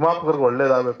ನಿರ್ಮಾಪಕರಿಗೆ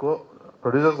ಒಳ್ಳೇದಾಗಬೇಕು,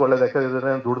 ಪ್ರೊಡ್ಯೂಸರ್ಗೆ ಒಳ್ಳೇದು.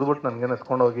 ಯಾಕಂದರೆ ದುಡ್ದುಬಿಟ್ಟು ನನಗೇನು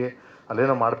ಎತ್ಕೊಂಡೋಗಿ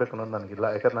ಅಲ್ಲೇನೋ ಮಾಡಬೇಕು ಅನ್ನೋದು ನನಗಿಲ್ಲ,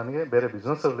 ಯಾಕಂದ್ರೆ ನನಗೆ ಬೇರೆ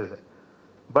ಬಿಸ್ನೆಸ್ಗಳಿದೆ.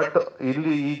 ಬಟ್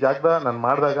ಇಲ್ಲಿ ಈ ಜಾಗದ ನಾನು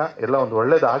ಮಾಡಿದಾಗ ಎಲ್ಲ ಒಂದು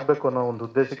ಒಳ್ಳೇದು ಆಗಬೇಕು ಅನ್ನೋ ಒಂದು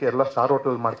ಉದ್ದೇಶಕ್ಕೆ ಎಲ್ಲ ಸ್ಟಾರ್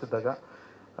ಹೋಟೆಲ್ ಮಾಡ್ತಿದ್ದಾಗ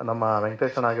ನಮ್ಮ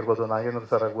ವೆಂಕಟೇಶನ್ ಆಗಿರ್ಬೋದು, ನಾಗೇಂದ್ರ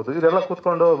ಸರ್ ಆಗ್ಬೋದು, ಇವರೆಲ್ಲ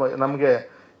ಕೂತ್ಕೊಂಡು ನಮಗೆ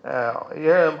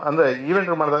ಅಂದರೆ ಈವೆಂಟ್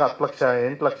ಮಾಡಿದಾಗ 10 ಲಕ್ಷ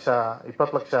 8 ಲಕ್ಷ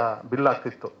 20 ಲಕ್ಷ ಬಿಲ್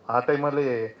ಆಗ್ತಿತ್ತು. ಆ ಟೈಮಲ್ಲಿ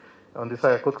ಒಂದು ದಿವಸ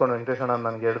ಕೂತ್ಕೊಂಡು ವೆಂಕಟೇಶಣ್ಣ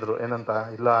ನನಗೆ ಹೇಳಿದ್ರು ಏನಂತ,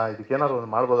 ಇಲ್ಲ ಇದಕ್ಕೇನಾದ್ರು ಒಂದು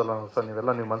ಮಾಡ್ಬೋದಲ್ಲ ಸರ್,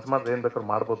 ನೀವೆಲ್ಲ ನೀವು ಮನ್ಸು ಮಾಡಿದ್ರೆ ಏನು ಬೇಕಾದ್ರೂ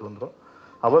ಮಾಡ್ಬೋದು ಅಂದರು.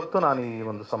 ಅವತ್ತು ನಾನು ಈ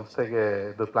ಒಂದು ಸಂಸ್ಥೆಗೆ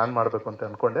ಇದು ಪ್ಲ್ಯಾನ್ ಮಾಡಬೇಕು ಅಂತ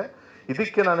ಅಂದ್ಕೊಂಡೆ.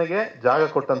 ಇದಕ್ಕೆ ನನಗೆ ಜಾಗ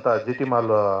ಕೊಟ್ಟಂಥ GT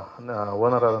ಮಾಲ್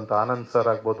ಓನರ್ ಆದಂಥ ಆನಂದ್ ಸರ್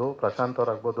ಆಗ್ಬೋದು, ಪ್ರಶಾಂತ್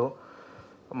ಅವ್ರು ಆಗ್ಬೋದು,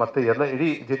 ಮತ್ತು ಎಲ್ಲ ಇಡೀ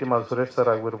GT ಮಾಲ್ ಸುರೇಶ್ ಸರ್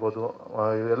ಆಗಿರ್ಬೋದು,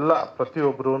 ಎಲ್ಲ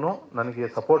ಪ್ರತಿಯೊಬ್ಬರೂ ನನಗೆ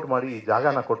ಸಪೋರ್ಟ್ ಮಾಡಿ ಈ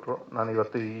ಜಾಗನ ಕೊಟ್ಟರು. ನಾನು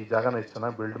ಇವತ್ತು ಈ ಜಾಗನ ಇಷ್ಟು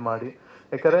ಚೆನ್ನಾಗಿ ಬಿಲ್ಡ್ ಮಾಡಿ,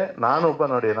 ಯಾಕಂದರೆ ನಾನೊಬ್ಬ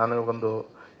ನೋಡಿ, ನಾನು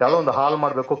ಯಾವುದೋ ಒಂದು ಹಾಲ್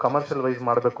ಮಾಡಬೇಕು, ಕಮರ್ಷಿಯಲ್ ವೈಸ್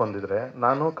ಮಾಡಬೇಕು ಅಂದಿದ್ರೆ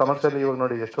ನಾನು ಕಮರ್ಷಿಯಲ್ ಇವಾಗ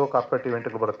ನೋಡಿ ಎಷ್ಟೋ ಕಾರ್ಪೊರೇಟ್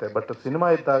ಇವೆಂಟ್ಗಳು ಬರುತ್ತೆ, ಬಟ್ ಸಿನಿಮಾ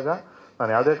ಇದ್ದಾಗ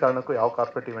ನಾನು ಯಾವುದೇ ಕಾರಣಕ್ಕೂ ಯಾವ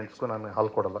ಕಾರ್ಪೊರೇಟ್ ಇವೆಂಟ್ಸ್ಗೂ ನಾನು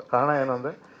ಹಾಲ್ ಕೊಡಲ್ಲ. ಕಾರಣ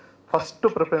ಏನಂದರೆ ಫಸ್ಟು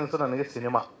ಪ್ರಿಫರೆನ್ಸು ನನಗೆ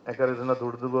ಸಿನಿಮಾ. ಯಾಕಂದರೆ ಇದನ್ನು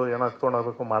ದುಡ್ದು ಏನೋ ಹತ್ಕೊಂಡು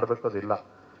ಹೋಗ್ಬೇಕು ಮಾಡಬೇಕು ಅದಿಲ್ಲ.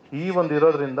 ಈ ಒಂದು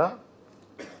ಇರೋದ್ರಿಂದ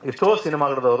ಎಷ್ಟೋ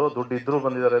ಸಿನಿಮಾಗಳದವರು ದುಡ್ಡು ಇದ್ದರೂ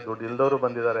ಬಂದಿದ್ದಾರೆ, ದುಡ್ಡು ಇಲ್ದವರು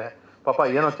ಬಂದಿದ್ದಾರೆ. ಪಾಪ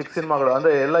ಏನೋ ಚಿಕ್ಕ ಸಿನಿಮಾಗಳು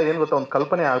ಅಂದರೆ ಎಲ್ಲ ಏನು ಗೊತ್ತಾ, ಒಂದು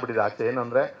ಕಲ್ಪನೆ ಆಗ್ಬಿಟ್ಟಿದೆ ಆಚೆ.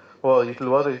 ಏನಂದರೆ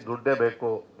ಇಲ್ಲಿ ಹೋದ್ರೆ ಇಷ್ಟು ದುಡ್ಡೇ ಬೇಕು.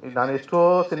 ನಾನು ಎಷ್ಟೋ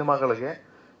ಸಿನಿಮಾಗಳಿಗೆ,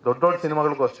 ದೊಡ್ಡ ದೊಡ್ಡ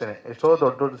ಸಿನಿಮಾಗಳಿಗೂ ಅಷ್ಟೇ, ಎಷ್ಟೋ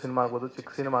ದೊಡ್ಡ ದೊಡ್ಡ ಸಿನಿಮಾ ಆಗ್ಬೋದು, ಚಿಕ್ಕ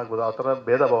ಸಿನಿಮಾ ಆಗ್ಬೋದು, ಆ ಥರ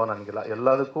ಭೇದ ಭಾವ ನನಗಿಲ್ಲ.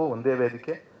 ಎಲ್ಲದಕ್ಕೂ ಒಂದೇ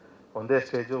ವೇದಿಕೆ, ಒಂದೇ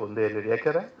ಸ್ಟೇಜು, ಒಂದೇ LED.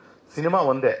 ಯಾಕೆಂದರೆ ಸಿನಿಮಾ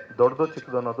ಒಂದೇ, ದೊಡ್ಡದು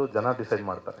ಚಿಕ್ಕದು ಅನ್ನೋದು ಜನ ಡಿಸೈಡ್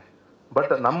ಮಾಡ್ತಾರೆ.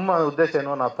 ಬಟ್ ನಮ್ಮ ಉದ್ದೇಶ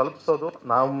ಏನು, ನಾವು ತಲುಪಿಸೋದು,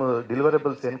 ನಾವು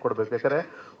ಡಿಲಿವರೇಬಲ್ಸ್ ಏನು ಕೊಡಬೇಕು. ಯಾಕಂದರೆ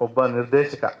ಒಬ್ಬ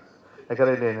ನಿರ್ದೇಶಕ,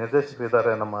 ಯಾಕಂದರೆ ಇಲ್ಲಿ ನಿರ್ದೇಶಕರು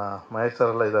ಇದ್ದಾರೆ, ನಮ್ಮ ಮಹೇಶ್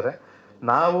ಸರ್ ಎಲ್ಲ ಇದ್ದಾರೆ,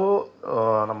 ನಾವು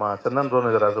ನಮ್ಮ ಚಂದನ್ ರೋನ್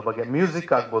ಇದ್ದಾರೆ, ಅದ್ರ ಬಗ್ಗೆ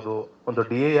ಮ್ಯೂಸಿಕ್ ಆಗ್ಬೋದು, ಒಂದು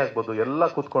DA ಆಗ್ಬೋದು, ಎಲ್ಲ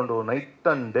ಕೂತ್ಕೊಂಡು ನೈಟ್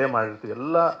ಆ್ಯಂಡ್ ಡೇ ಮಾಡಿರ್ತೀವಿ.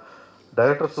 ಎಲ್ಲ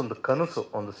ಡೈರೆಕ್ಟರ್ಸ್ ಒಂದು ಕನಸು,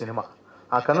 ಒಂದು ಸಿನಿಮಾ.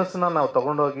 ಆ ಕನಸನ್ನ ನಾವು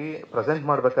ತೊಗೊಂಡೋಗಿ ಪ್ರೆಸೆಂಟ್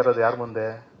ಮಾಡಬೇಕಾಗಿರೋದು ಯಾರ ಮುಂದೆ,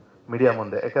 ಮೀಡಿಯಾ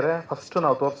ಮುಂದೆ. ಯಾಕಂದರೆ ಫಸ್ಟು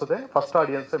ನಾವು ತೋರಿಸೋದೆ ಫಸ್ಟ್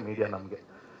ಆಡಿಯನ್ಸೇ ಮೀಡಿಯಾ ನಮಗೆ.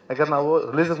 ಯಾಕಂದ್ರೆ ನಾವು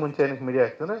ರಿಲೀಸಿಗೆ ಮುಂಚೆ ಏನಕ್ಕೆ ಮೀಡಿಯಾ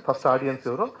ಆಗ್ತಂದರೆ ಫಸ್ಟ್ ಆಡಿಯನ್ಸ್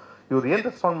ಇವರು ಏನು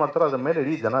ರೆಸ್ಪಾಂಡ್ ಮಾಡ್ತಾರೋ ಅದ್ರ ಮೇಲೆ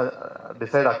ಇಡೀ ಜನ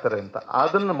ಡಿಸೈಡ್ ಆಗ್ತಾರೆ ಅಂತ.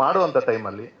 ಅದನ್ನು ಮಾಡುವಂಥ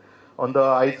ಟೈಮಲ್ಲಿ ಒಂದು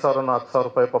 5,000 10,000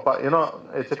 ರೂಪಾಯಿ ಪಾಪ ಏನೋ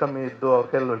ಹೆಚ್ಚು ಕಮ್ಮಿ ಇದ್ದು ಅವ್ರ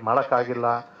ಕೈಯಲ್ಲಿ ಮಾಡೋಕ್ಕಾಗಿಲ್ಲ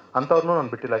ಅಂಥವ್ರನ್ನೂ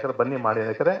ನಾನು ಬಿಟ್ಟಿಲ್ಲ. ಯಾಕಂದರೆ ಬನ್ನಿ ಮಾಡಿ.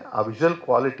 ಯಾಕಂದರೆ ಆ ವಿಜುವಲ್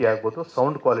ಕ್ವಾಲಿಟಿ ಆಗ್ಬೋದು,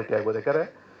 ಸೌಂಡ್ ಕ್ವಾಲಿಟಿ ಆಗ್ಬೋದು. ಯಾಕಂದರೆ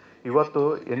ಇವತ್ತು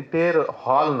ಎಂಟೈರ್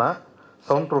ಹಾಲ್ನ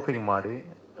ಸೌಂಡ್ ಪ್ರೂಫಿಂಗ್ ಮಾಡಿ,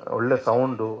 ಒಳ್ಳೆ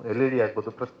ಸೌಂಡು, LED ಆಗ್ಬೋದು,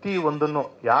 ಪ್ರತಿ ಒಂದನ್ನು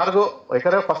ಯಾರಿಗೂ.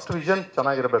 ಯಾಕಂದರೆ ಫಸ್ಟ್ ವಿಷನ್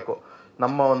ಚೆನ್ನಾಗಿರಬೇಕು.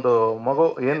 ನಮ್ಮ ಒಂದು ಮಗು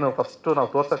ಏನು ಫಸ್ಟು ನಾವು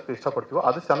ತೋರ್ಸೋಕ್ಕೆ ಇಷ್ಟಪಡ್ತೀವೋ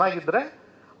ಅದು ಚೆನ್ನಾಗಿದ್ದರೆ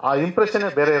ಆ ಇಂಪ್ರೆಷನ್ನೇ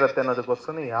ಬೇರೆ ಇರುತ್ತೆ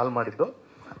ಅನ್ನೋದಕ್ಕೋಸ್ಕರ ಈ ಹಾಲ್ ಮಾಡಿದ್ದು.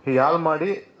 ಈ ಹಾಲ್ ಮಾಡಿ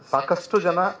ಸಾಕಷ್ಟು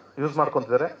ಜನ ಯೂಸ್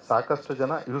ಮಾಡ್ಕೊತಿದ್ದಾರೆ, ಸಾಕಷ್ಟು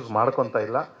ಜನ ಯೂಸ್ ಮಾಡ್ಕೊತಾ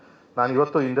ಇಲ್ಲ. ನಾನು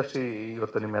ಇವತ್ತು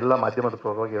ಇವತ್ತು ನಿಮ್ಮೆಲ್ಲ ಮಾಧ್ಯಮದ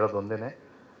ಪರವಾಗಿ ಹೇಳೋದು ಒಂದೇ,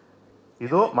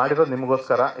 ಇದು ಮಾಡಿರೋದು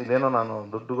ನಿಮಗೋಸ್ಕರ. ಇದೇನೋ ನಾನು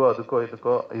ದುಡ್ಡುಗೋ ಅದಕ್ಕೋ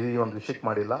ಇದಕ್ಕೋ ಈ ಒಂದು ವಿಷಯಕ್ಕೆ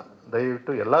ಮಾಡಿಲ್ಲ.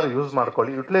 ದಯವಿಟ್ಟು ಎಲ್ಲರೂ ಯೂಸ್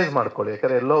ಮಾಡ್ಕೊಳ್ಳಿ, ಯುಟಿಲೈಸ್ ಮಾಡ್ಕೊಳ್ಳಿ.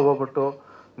 ಯಾಕಂದರೆ ಎಲ್ಲೋ ಹೋಗ್ಬಿಟ್ಟು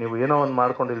ನೀವು ಏನೋ ಒಂದು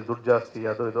ಮಾಡ್ಕೊಂಡು ಇಲ್ಲಿ ದುಡ್ಡು ಜಾಸ್ತಿ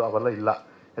ಅದು ಇದು ಅವೆಲ್ಲ ಇಲ್ಲ.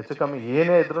 ಹೆಚ್ಚು ಕಮ್ಮಿ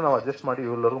ಏನೇ ಇದ್ರೂ ನಾವು ಅಡ್ಜಸ್ಟ್ ಮಾಡಿ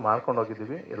ಇವ್ರವರೆಗೂ ಮಾಡ್ಕೊಂಡು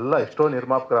ಹೋಗಿದ್ದೀವಿ. ಎಲ್ಲ ಎಷ್ಟೋ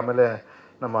ನಿರ್ಮಾಪಕರು, ಆಮೇಲೆ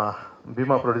ನಮ್ಮ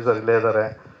ಭೀಮಾ ಪ್ರೊಡ್ಯೂಸರ್ ಇಲ್ಲೇ ಇದ್ದಾರೆ,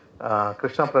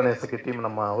 ಕೃಷ್ಣ ಪ್ರಣಯಸಖಿ ಟೀಮ್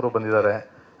ನಮ್ಮ ಅವರು ಬಂದಿದ್ದಾರೆ,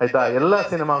 ಆಯಿತಾ. ಎಲ್ಲ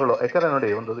ಸಿನಿಮಾಗಳು, ಯಾಕಂದರೆ ನೋಡಿ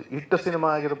ಒಂದು ಹಿಟ್ ಸಿನಿಮಾ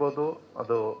ಆಗಿರ್ಬೋದು,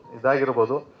 ಅದು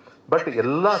ಇದಾಗಿರ್ಬೋದು, ಬಟ್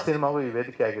ಎಲ್ಲ ಸಿನಿಮಾಗೂ ಈ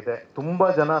ವೇದಿಕೆ ಆಗಿದೆ. ತುಂಬ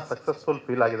ಜನ ಸಕ್ಸಸ್ಫುಲ್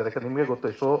ಫೀಲ್ ಆಗಿದ್ದಾರೆ. ಯಾಕಂದ್ರೆ ನಿಮಗೆ ಗೊತ್ತು,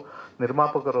 ಎಷ್ಟೋ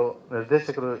ನಿರ್ಮಾಪಕರು,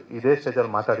 ನಿರ್ದೇಶಕರು ಇದೇ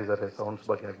ಸ್ಟೇಜಲ್ಲಿ ಮಾತಾಡಿದ್ದಾರೆ, ಸೌಂಡ್ಸ್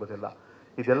ಬಗ್ಗೆ ಆಗ್ಬೋದಿಲ್ಲ.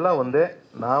 ಇದೆಲ್ಲ ಒಂದೇ,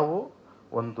 ನಾವು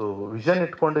ಒಂದು ವಿಷನ್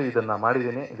ಇಟ್ಕೊಂಡು ಇದನ್ನು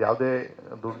ಮಾಡಿದ್ದೀನಿ. ಇದು ಯಾವುದೇ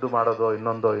ದುಡ್ಡು ಮಾಡೋದು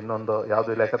ಇನ್ನೊಂದೋ ಯಾವುದೂ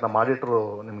ಇಲ್ಲ. ಯಾಕಂದ್ರೆ ನಮ್ಮ ಆಡಿಟ್ರು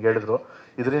ನಿಮ್ಗೆ ಹೇಳಿದ್ರು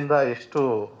ಇದರಿಂದ ಎಷ್ಟು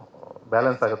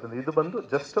ಬ್ಯಾಲೆನ್ಸ್ ಆಗುತ್ತೆ. ಇದು ಬಂದು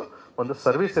ಜಸ್ಟ್ ಒಂದು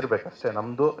ಸರ್ವಿಸ್ ಇರಬೇಕಷ್ಟೇ.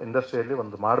 ನಮ್ಮದು ಇಂಡಸ್ಟ್ರಿಯಲ್ಲಿ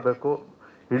ಒಂದು ಮಾಡಬೇಕು,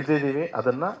 ಇಳಿದಿದ್ದೀವಿ,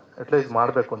 ಅದನ್ನು ಯುಟಿಲೈಸ್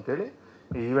ಮಾಡಬೇಕು ಅಂತೇಳಿ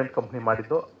ಈ ಈವೆಂಟ್ ಕಂಪ್ನಿ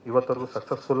ಮಾಡಿದ್ದು. ಇವತ್ತವರೆಗೂ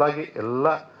ಸಕ್ಸಸ್ಫುಲ್ಲಾಗಿ ಎಲ್ಲ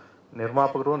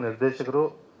ನಿರ್ಮಾಪಕರು, ನಿರ್ದೇಶಕರು,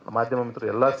 ಮಾಧ್ಯಮ ಮಿತ್ರರು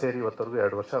ಎಲ್ಲ ಸೇರಿ ಇವತ್ತವರೆಗೂ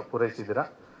 2 ವರ್ಷ ಪೂರೈಸಿದ್ದೀರಾ.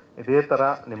 ಇದೇ ಥರ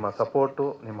ನಿಮ್ಮ ಸಪೋರ್ಟು,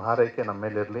 ನಿಮ್ಮ ಹಾರೈಕೆ ನಮ್ಮ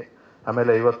ಮೇಲಿರಲಿ.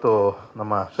 ಆಮೇಲೆ ಇವತ್ತು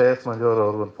ನಮ್ಮ ಶ್ರೇಯಸ್ ಮಂಜೂರ್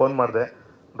ಅವ್ರಿಗೊಂದು ಫೋನ್ ಮಾಡಿದೆ,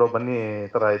 ಬ್ರೋ ಬನ್ನಿ ಈ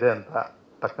ಥರ ಇದೆ ಅಂತ.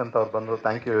 ಟಕ್ಕಂತ ಅವ್ರು ಬಂದರು.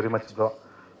 Thank you very much bro.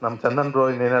 ನಮ್ಮ ಚಂದನ್ ಬ್ರೋ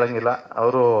ಇನ್ನೇನು ಹೇಳಂಗಿಲ್ಲ,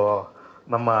 ಅವರು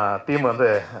ನಮ್ಮ ಟೀಮ್ ಅಂದರೆ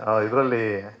ಇದರಲ್ಲಿ.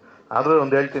 ಆದರೂ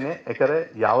ಒಂದು ಹೇಳ್ತೀನಿ, ಯಾಕಂದರೆ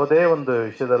ಯಾವುದೇ ಒಂದು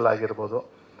ವಿಷಯದಲ್ಲಾಗಿರ್ಬೋದು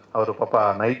ಅವರು ಪಾಪ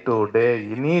ನೈಟು ಡೇ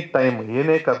ಎನಿ ಟೈಮ್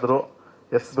ಏನೇ ಕರೆದ್ರು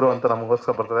ಎಸ್ ಬ್ರೋ ಅಂತ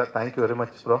ನಮಗೋಸ್ಕರ ಬರ್ತಾರೆ. Thank you very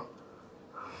much bro.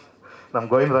 ನಮ್ಮ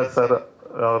ಗೋವಿಂದರಾಜ್ ಸರ್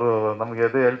ಅವರು ನಮಗೆ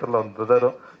ಅದೇ ಹೇಳ್ತಾರಲ್ಲ, ಒಂದು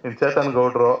ಬ್ರದರು, ಇನ್ನು ಚೇತನ್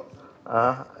ಗೌಡ್ರು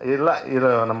ಇಲ್ಲ, ಇದು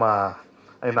ನಮ್ಮ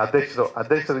ಇನ್ನು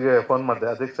ಅಧ್ಯಕ್ಷರಿಗೆ ಫೋನ್ ಮಾಡಿದೆ,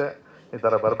 ಅಧ್ಯಕ್ಷ ಈ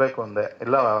ಥರ ಬರಬೇಕು ಅಂದೆ.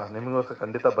 ಇಲ್ಲ ನಿಮಗೋಸ್ಕರ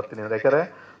ಖಂಡಿತ ಬರ್ತೀನಿ ಅಂದರೆ. ಯಾಕಂದರೆ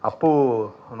ಅಪ್ಪು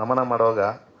ನಮನ ಮಾಡುವಾಗ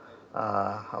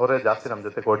ಅವರೇ ಜಾಸ್ತಿ ನಮ್ಮ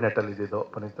ಜೊತೆ ಕೋರ್ಡಿನೇಟಲ್ಲಿ ಇದ್ದಿದ್ದು,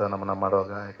 ಪುನೀತ್ ನಮನ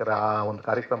ಮಾಡುವಾಗ. ಯಾಕಂದರೆ ಆ ಒಂದು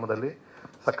ಕಾರ್ಯಕ್ರಮದಲ್ಲಿ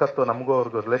ಸಖತ್ತು ನಮಗೂ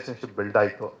ಅವ್ರಿಗೂ ರಿಲೇಷನ್ಶಿಪ್ ಬಿಲ್ಡ್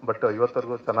ಆಯಿತು. ಬಟ್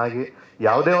ಇವತ್ತವರೆಗೂ ಚೆನ್ನಾಗಿ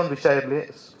ಯಾವುದೇ ಒಂದು ವಿಷಯ ಇರಲಿ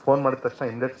ಫೋನ್ ಮಾಡಿದ ತಕ್ಷಣ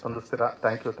immediate ಸ್ಪಂದಿಸ್ತೀರಾ.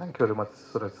 Thank you very much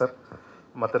Suresh sir.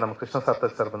 ಮತ್ತು ನಮ್ಮ ಕೃಷ್ಣ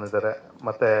ಸಾರ್ಥಕ್ ಸರ್ ಬಂದಿದ್ದಾರೆ,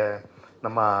 ಮತ್ತು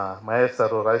ನಮ್ಮ ಮಹೇಶ್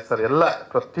ಸರ್, ರಾಜ್ ಸರ್, ಎಲ್ಲ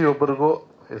ಪ್ರತಿಯೊಬ್ಬರಿಗೂ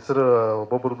ಹೆಸರು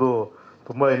ಒಬ್ಬೊಬ್ರದ್ದು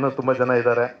ಇನ್ನೂ ತುಂಬ ಜನ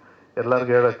ಇದ್ದಾರೆ.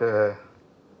 ಎಲ್ಲರಿಗೂ ಹೇಳೋಕ್ಕೆ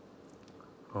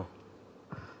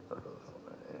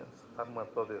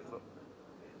ಮರ್ತೋದು ಹೆಸರು,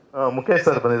 ಮುಖೇಶ್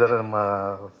ಸರ್ ಬಂದಿದ್ದಾರೆ, ನಮ್ಮ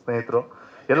ಸ್ನೇಹಿತರು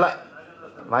ಎಲ್ಲ,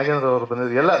 ನಾಗೇಂದ್ರ ಅವರು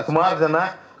ಬಂದಿದ್ದಾರೆ, ಎಲ್ಲ ಸುಮಾರು ಜನ.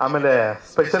 ಆಮೇಲೆ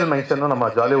ಸ್ಪೆಷಲ್ ಮೆನ್ಷನ್ನು ನಮ್ಮ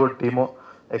ಜಾಲಿವುಡ್ ಟೀಮು.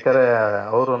 ಯಾಕಂದರೆ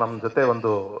ಅವರು ನಮ್ಮ ಜೊತೆ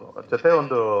ಒಂದು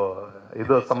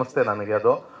ಇದು ಸಂಸ್ಥೆ ನನಗೆ.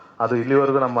 ಅದು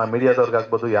ಇಲ್ಲಿವರೆಗೂ ನಮ್ಮ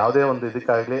ಮೀಡಿಯಾದವ್ರಿಗಾಗ್ಬೋದು, ಯಾವುದೇ ಒಂದು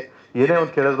ಇದಕ್ಕಾಗಲಿ ಏನೇ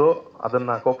ಒಂದು ಕೇಳಿದ್ರು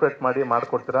ಅದನ್ನು ಕೋಪ್ರೇಟ್ ಮಾಡಿ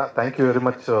ಮಾಡಿಕೊಡ್ತೀರಾ. ಥ್ಯಾಂಕ್ ಯು ವೆರಿ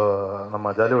ಮಚ್ ನಮ್ಮ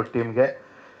ಜಾಲಿವುಡ್ ಟೀಮ್ಗೆ,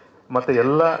 ಮತ್ತು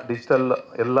ಎಲ್ಲ ಡಿಜಿಟಲ್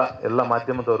ಎಲ್ಲ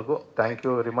ಮಾಧ್ಯಮದವ್ರಿಗೂ ಥ್ಯಾಂಕ್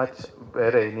ಯು ವೆರಿ ಮಚ್.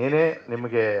 ಬೇರೆ ಇನ್ನೇನೇ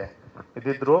ನಿಮಗೆ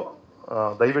ಇದ್ದಿದ್ರು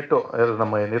ದಯವಿಟ್ಟು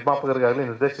ನಮ್ಮ ನಿರ್ಮಾಪಕರಿಗಾಗಲಿ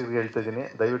ನಿರ್ದೇಶಕರಿಗೆ ಹೇಳ್ತಿದ್ದೀನಿ,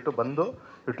 ದಯವಿಟ್ಟು ಬಂದು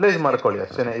ಯುಟಿಲೈಸ್ ಮಾಡ್ಕೊಳ್ಳಿ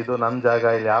ಅಷ್ಟೇ. ಇದು ನನ್ನ ಜಾಗ,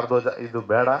 ಇಲ್ಲಿ ಯಾರ್ದೋ ಇದು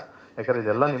ಬೇಡ. ಯಾಕಂದರೆ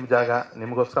ಇದೆಲ್ಲ ನಿಮ್ಮ ಜಾಗ,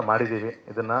 ನಿಮಗೋಸ್ಕರ ಮಾಡಿದ್ದೀವಿ.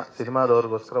 ಇದನ್ನು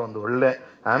ಸಿನಿಮಾದವ್ರಿಗೋಸ್ಕರ ಒಂದು ಒಳ್ಳೆ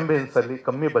ಆ್ಯಂಬಿಯನ್ಸಲ್ಲಿ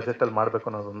ಕಮ್ಮಿ ಬಜೆಟಲ್ಲಿ ಮಾಡಬೇಕು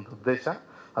ಅನ್ನೋದೊಂದು ಉದ್ದೇಶ.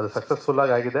 ಅದು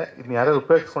ಸಕ್ಸಸ್ಫುಲ್ಲಾಗಿ ಆಗಿದೆ. ಇನ್ನು ಯಾರ್ಯಾರು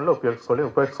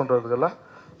ಉಪಯೋಗಿಸ್ಕೊಂಡ್ರವ್ರಿಗೆಲ್ಲ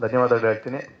ಧನ್ಯವಾದಗಳು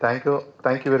ಹೇಳ್ತೀನಿ.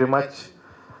 Thank you very much.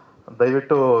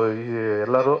 ದಯವಿಟ್ಟು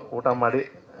ಎಲ್ಲರೂ ಊಟ ಮಾಡಿ,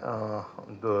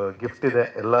 ಒಂದು ಗಿಫ್ಟ್ ಇದೆ,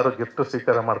 ಎಲ್ಲರೂ ಗಿಫ್ಟು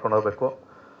ಸ್ವೀಕಾರ ಮಾಡ್ಕೊಂಡು ಹೋಗ್ಬೇಕು.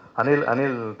 Anil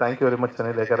thank you very much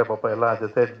Anil, ಯಾಕಂದರೆ ಪಾಪ ಎಲ್ಲ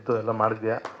ಜೊತೆ ಇದ್ದು ಎಲ್ಲ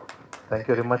ಮಾಡಿದ್ಯಾ, ಥ್ಯಾಂಕ್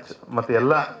ಯು ವೆರಿ ಮಚ್. ಮತ್ತು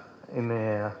ಎಲ್ಲ ಇನ್ನು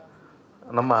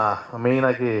ನಮ್ಮ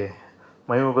ಮೇಯ್ನಾಗಿ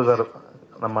ಮೈಮೂಬಜಾರ್,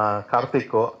 ನಮ್ಮ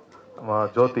ಕಾರ್ತಿಕ್ಕು,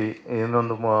 ಜ್ಯೋತಿ,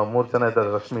 ಇನ್ನೊಂದು 3 ಜನ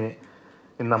ಇದ್ದಾರೆ, ರಶ್ಮಿ,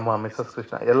 ಇನ್ನು ನಮ್ಮ ಮಿಸ್ಸಸ್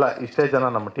ಕೃಷ್ಣ, ಎಲ್ಲ ಇಷ್ಟೇ ಜನ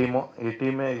ನಮ್ಮ ಟೀಮು. ಈ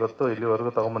ಟೀಮೇ ಇವತ್ತು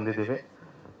ಇಲ್ಲಿವರೆಗೂ ತೊಗೊಂಬಂದಿದ್ದೀವಿ.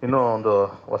 ಇನ್ನೂ ಒಂದು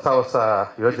ಹೊಸ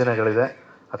ಯೋಜನೆಗಳಿದೆ,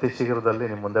 ಅತಿ ಶೀಘ್ರದಲ್ಲಿ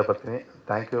ನಿಮ್ಮ ಮುಂದೆ ಬರ್ತೀನಿ.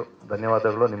 ಥ್ಯಾಂಕ್ ಯು,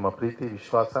 ಧನ್ಯವಾದಗಳು. ನಿಮ್ಮ ಪ್ರೀತಿ,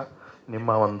 ವಿಶ್ವಾಸ, ನಿಮ್ಮ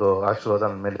ಒಂದು ಆಶೀರ್ವಾದ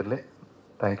ನನ್ನ ಮೇಲಿರಲಿ.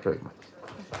 Thank you very much.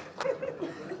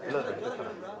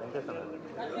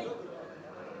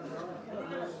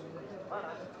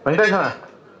 ವೆಂಕಟೇಶಣ್ಣ,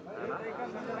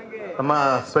 ನಮ್ಮ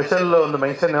ಸ್ಪೆಷಲ್ ಒಂದು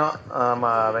ಮೆನ್ಷನ್ನು, ನಮ್ಮ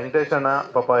ವೆಂಕಟೇಶಣ್ಣ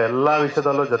ಪಾಪ ಎಲ್ಲ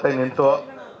ವಿಷಯದಲ್ಲೂ ಜೊತೆಗೆ ನಿಂತು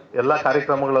ಎಲ್ಲ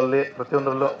ಕಾರ್ಯಕ್ರಮಗಳಲ್ಲಿ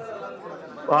ಪ್ರತಿಯೊಂದರಲ್ಲೂ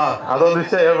ಅದೊಂದು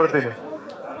ವಿಷಯ ಹೇಳ್ಬಿಡ್ತೀನಿ.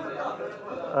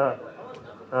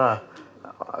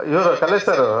 ಇವರು ಕಲೇಶ್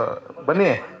ಸರ್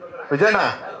ಬನ್ನಿ, ವಿಜಯಣ್ಣ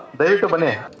ದಯವಿಟ್ಟು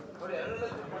ಬನ್ನಿ.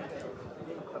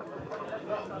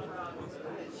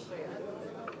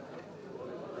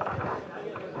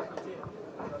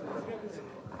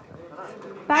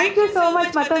 ಥ್ಯಾಂಕ್ ಯು ಸೋ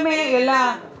ಮಚ್ ಮತ್ತೊಮ್ಮೆ ಎಲ್ಲ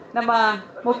ನಮ್ಮ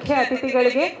ಮುಖ್ಯ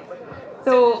ಅತಿಥಿಗಳಿಗೆ.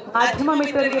 ಸೊ ಮಾಧ್ಯಮ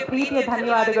ಮಿತ್ರರಿಗೆ ಪ್ರೀತಿಯ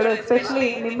ಧನ್ಯವಾದಗಳು. ಎಸ್ಪೆಷಲಿ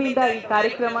ನಿಮ್ಮಿಂದ ಈ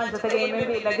ಕಾರ್ಯಕ್ರಮ ಜೊತೆಗೆ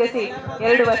MMB ಲೆಗಸಿ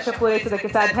 2 ವರ್ಷ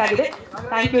ಪೂರೈಸೋದಕ್ಕೆ ಸಾಧ್ಯ ಆಗಿದೆ.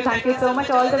 Thank you so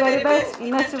much. All the very best.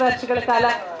 ಇನ್ನಷ್ಟು ವರ್ಷಗಳ ಕಾಲ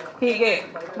ಹೀಗೆ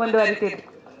ಮುಂದುವರಿತೀರಿ.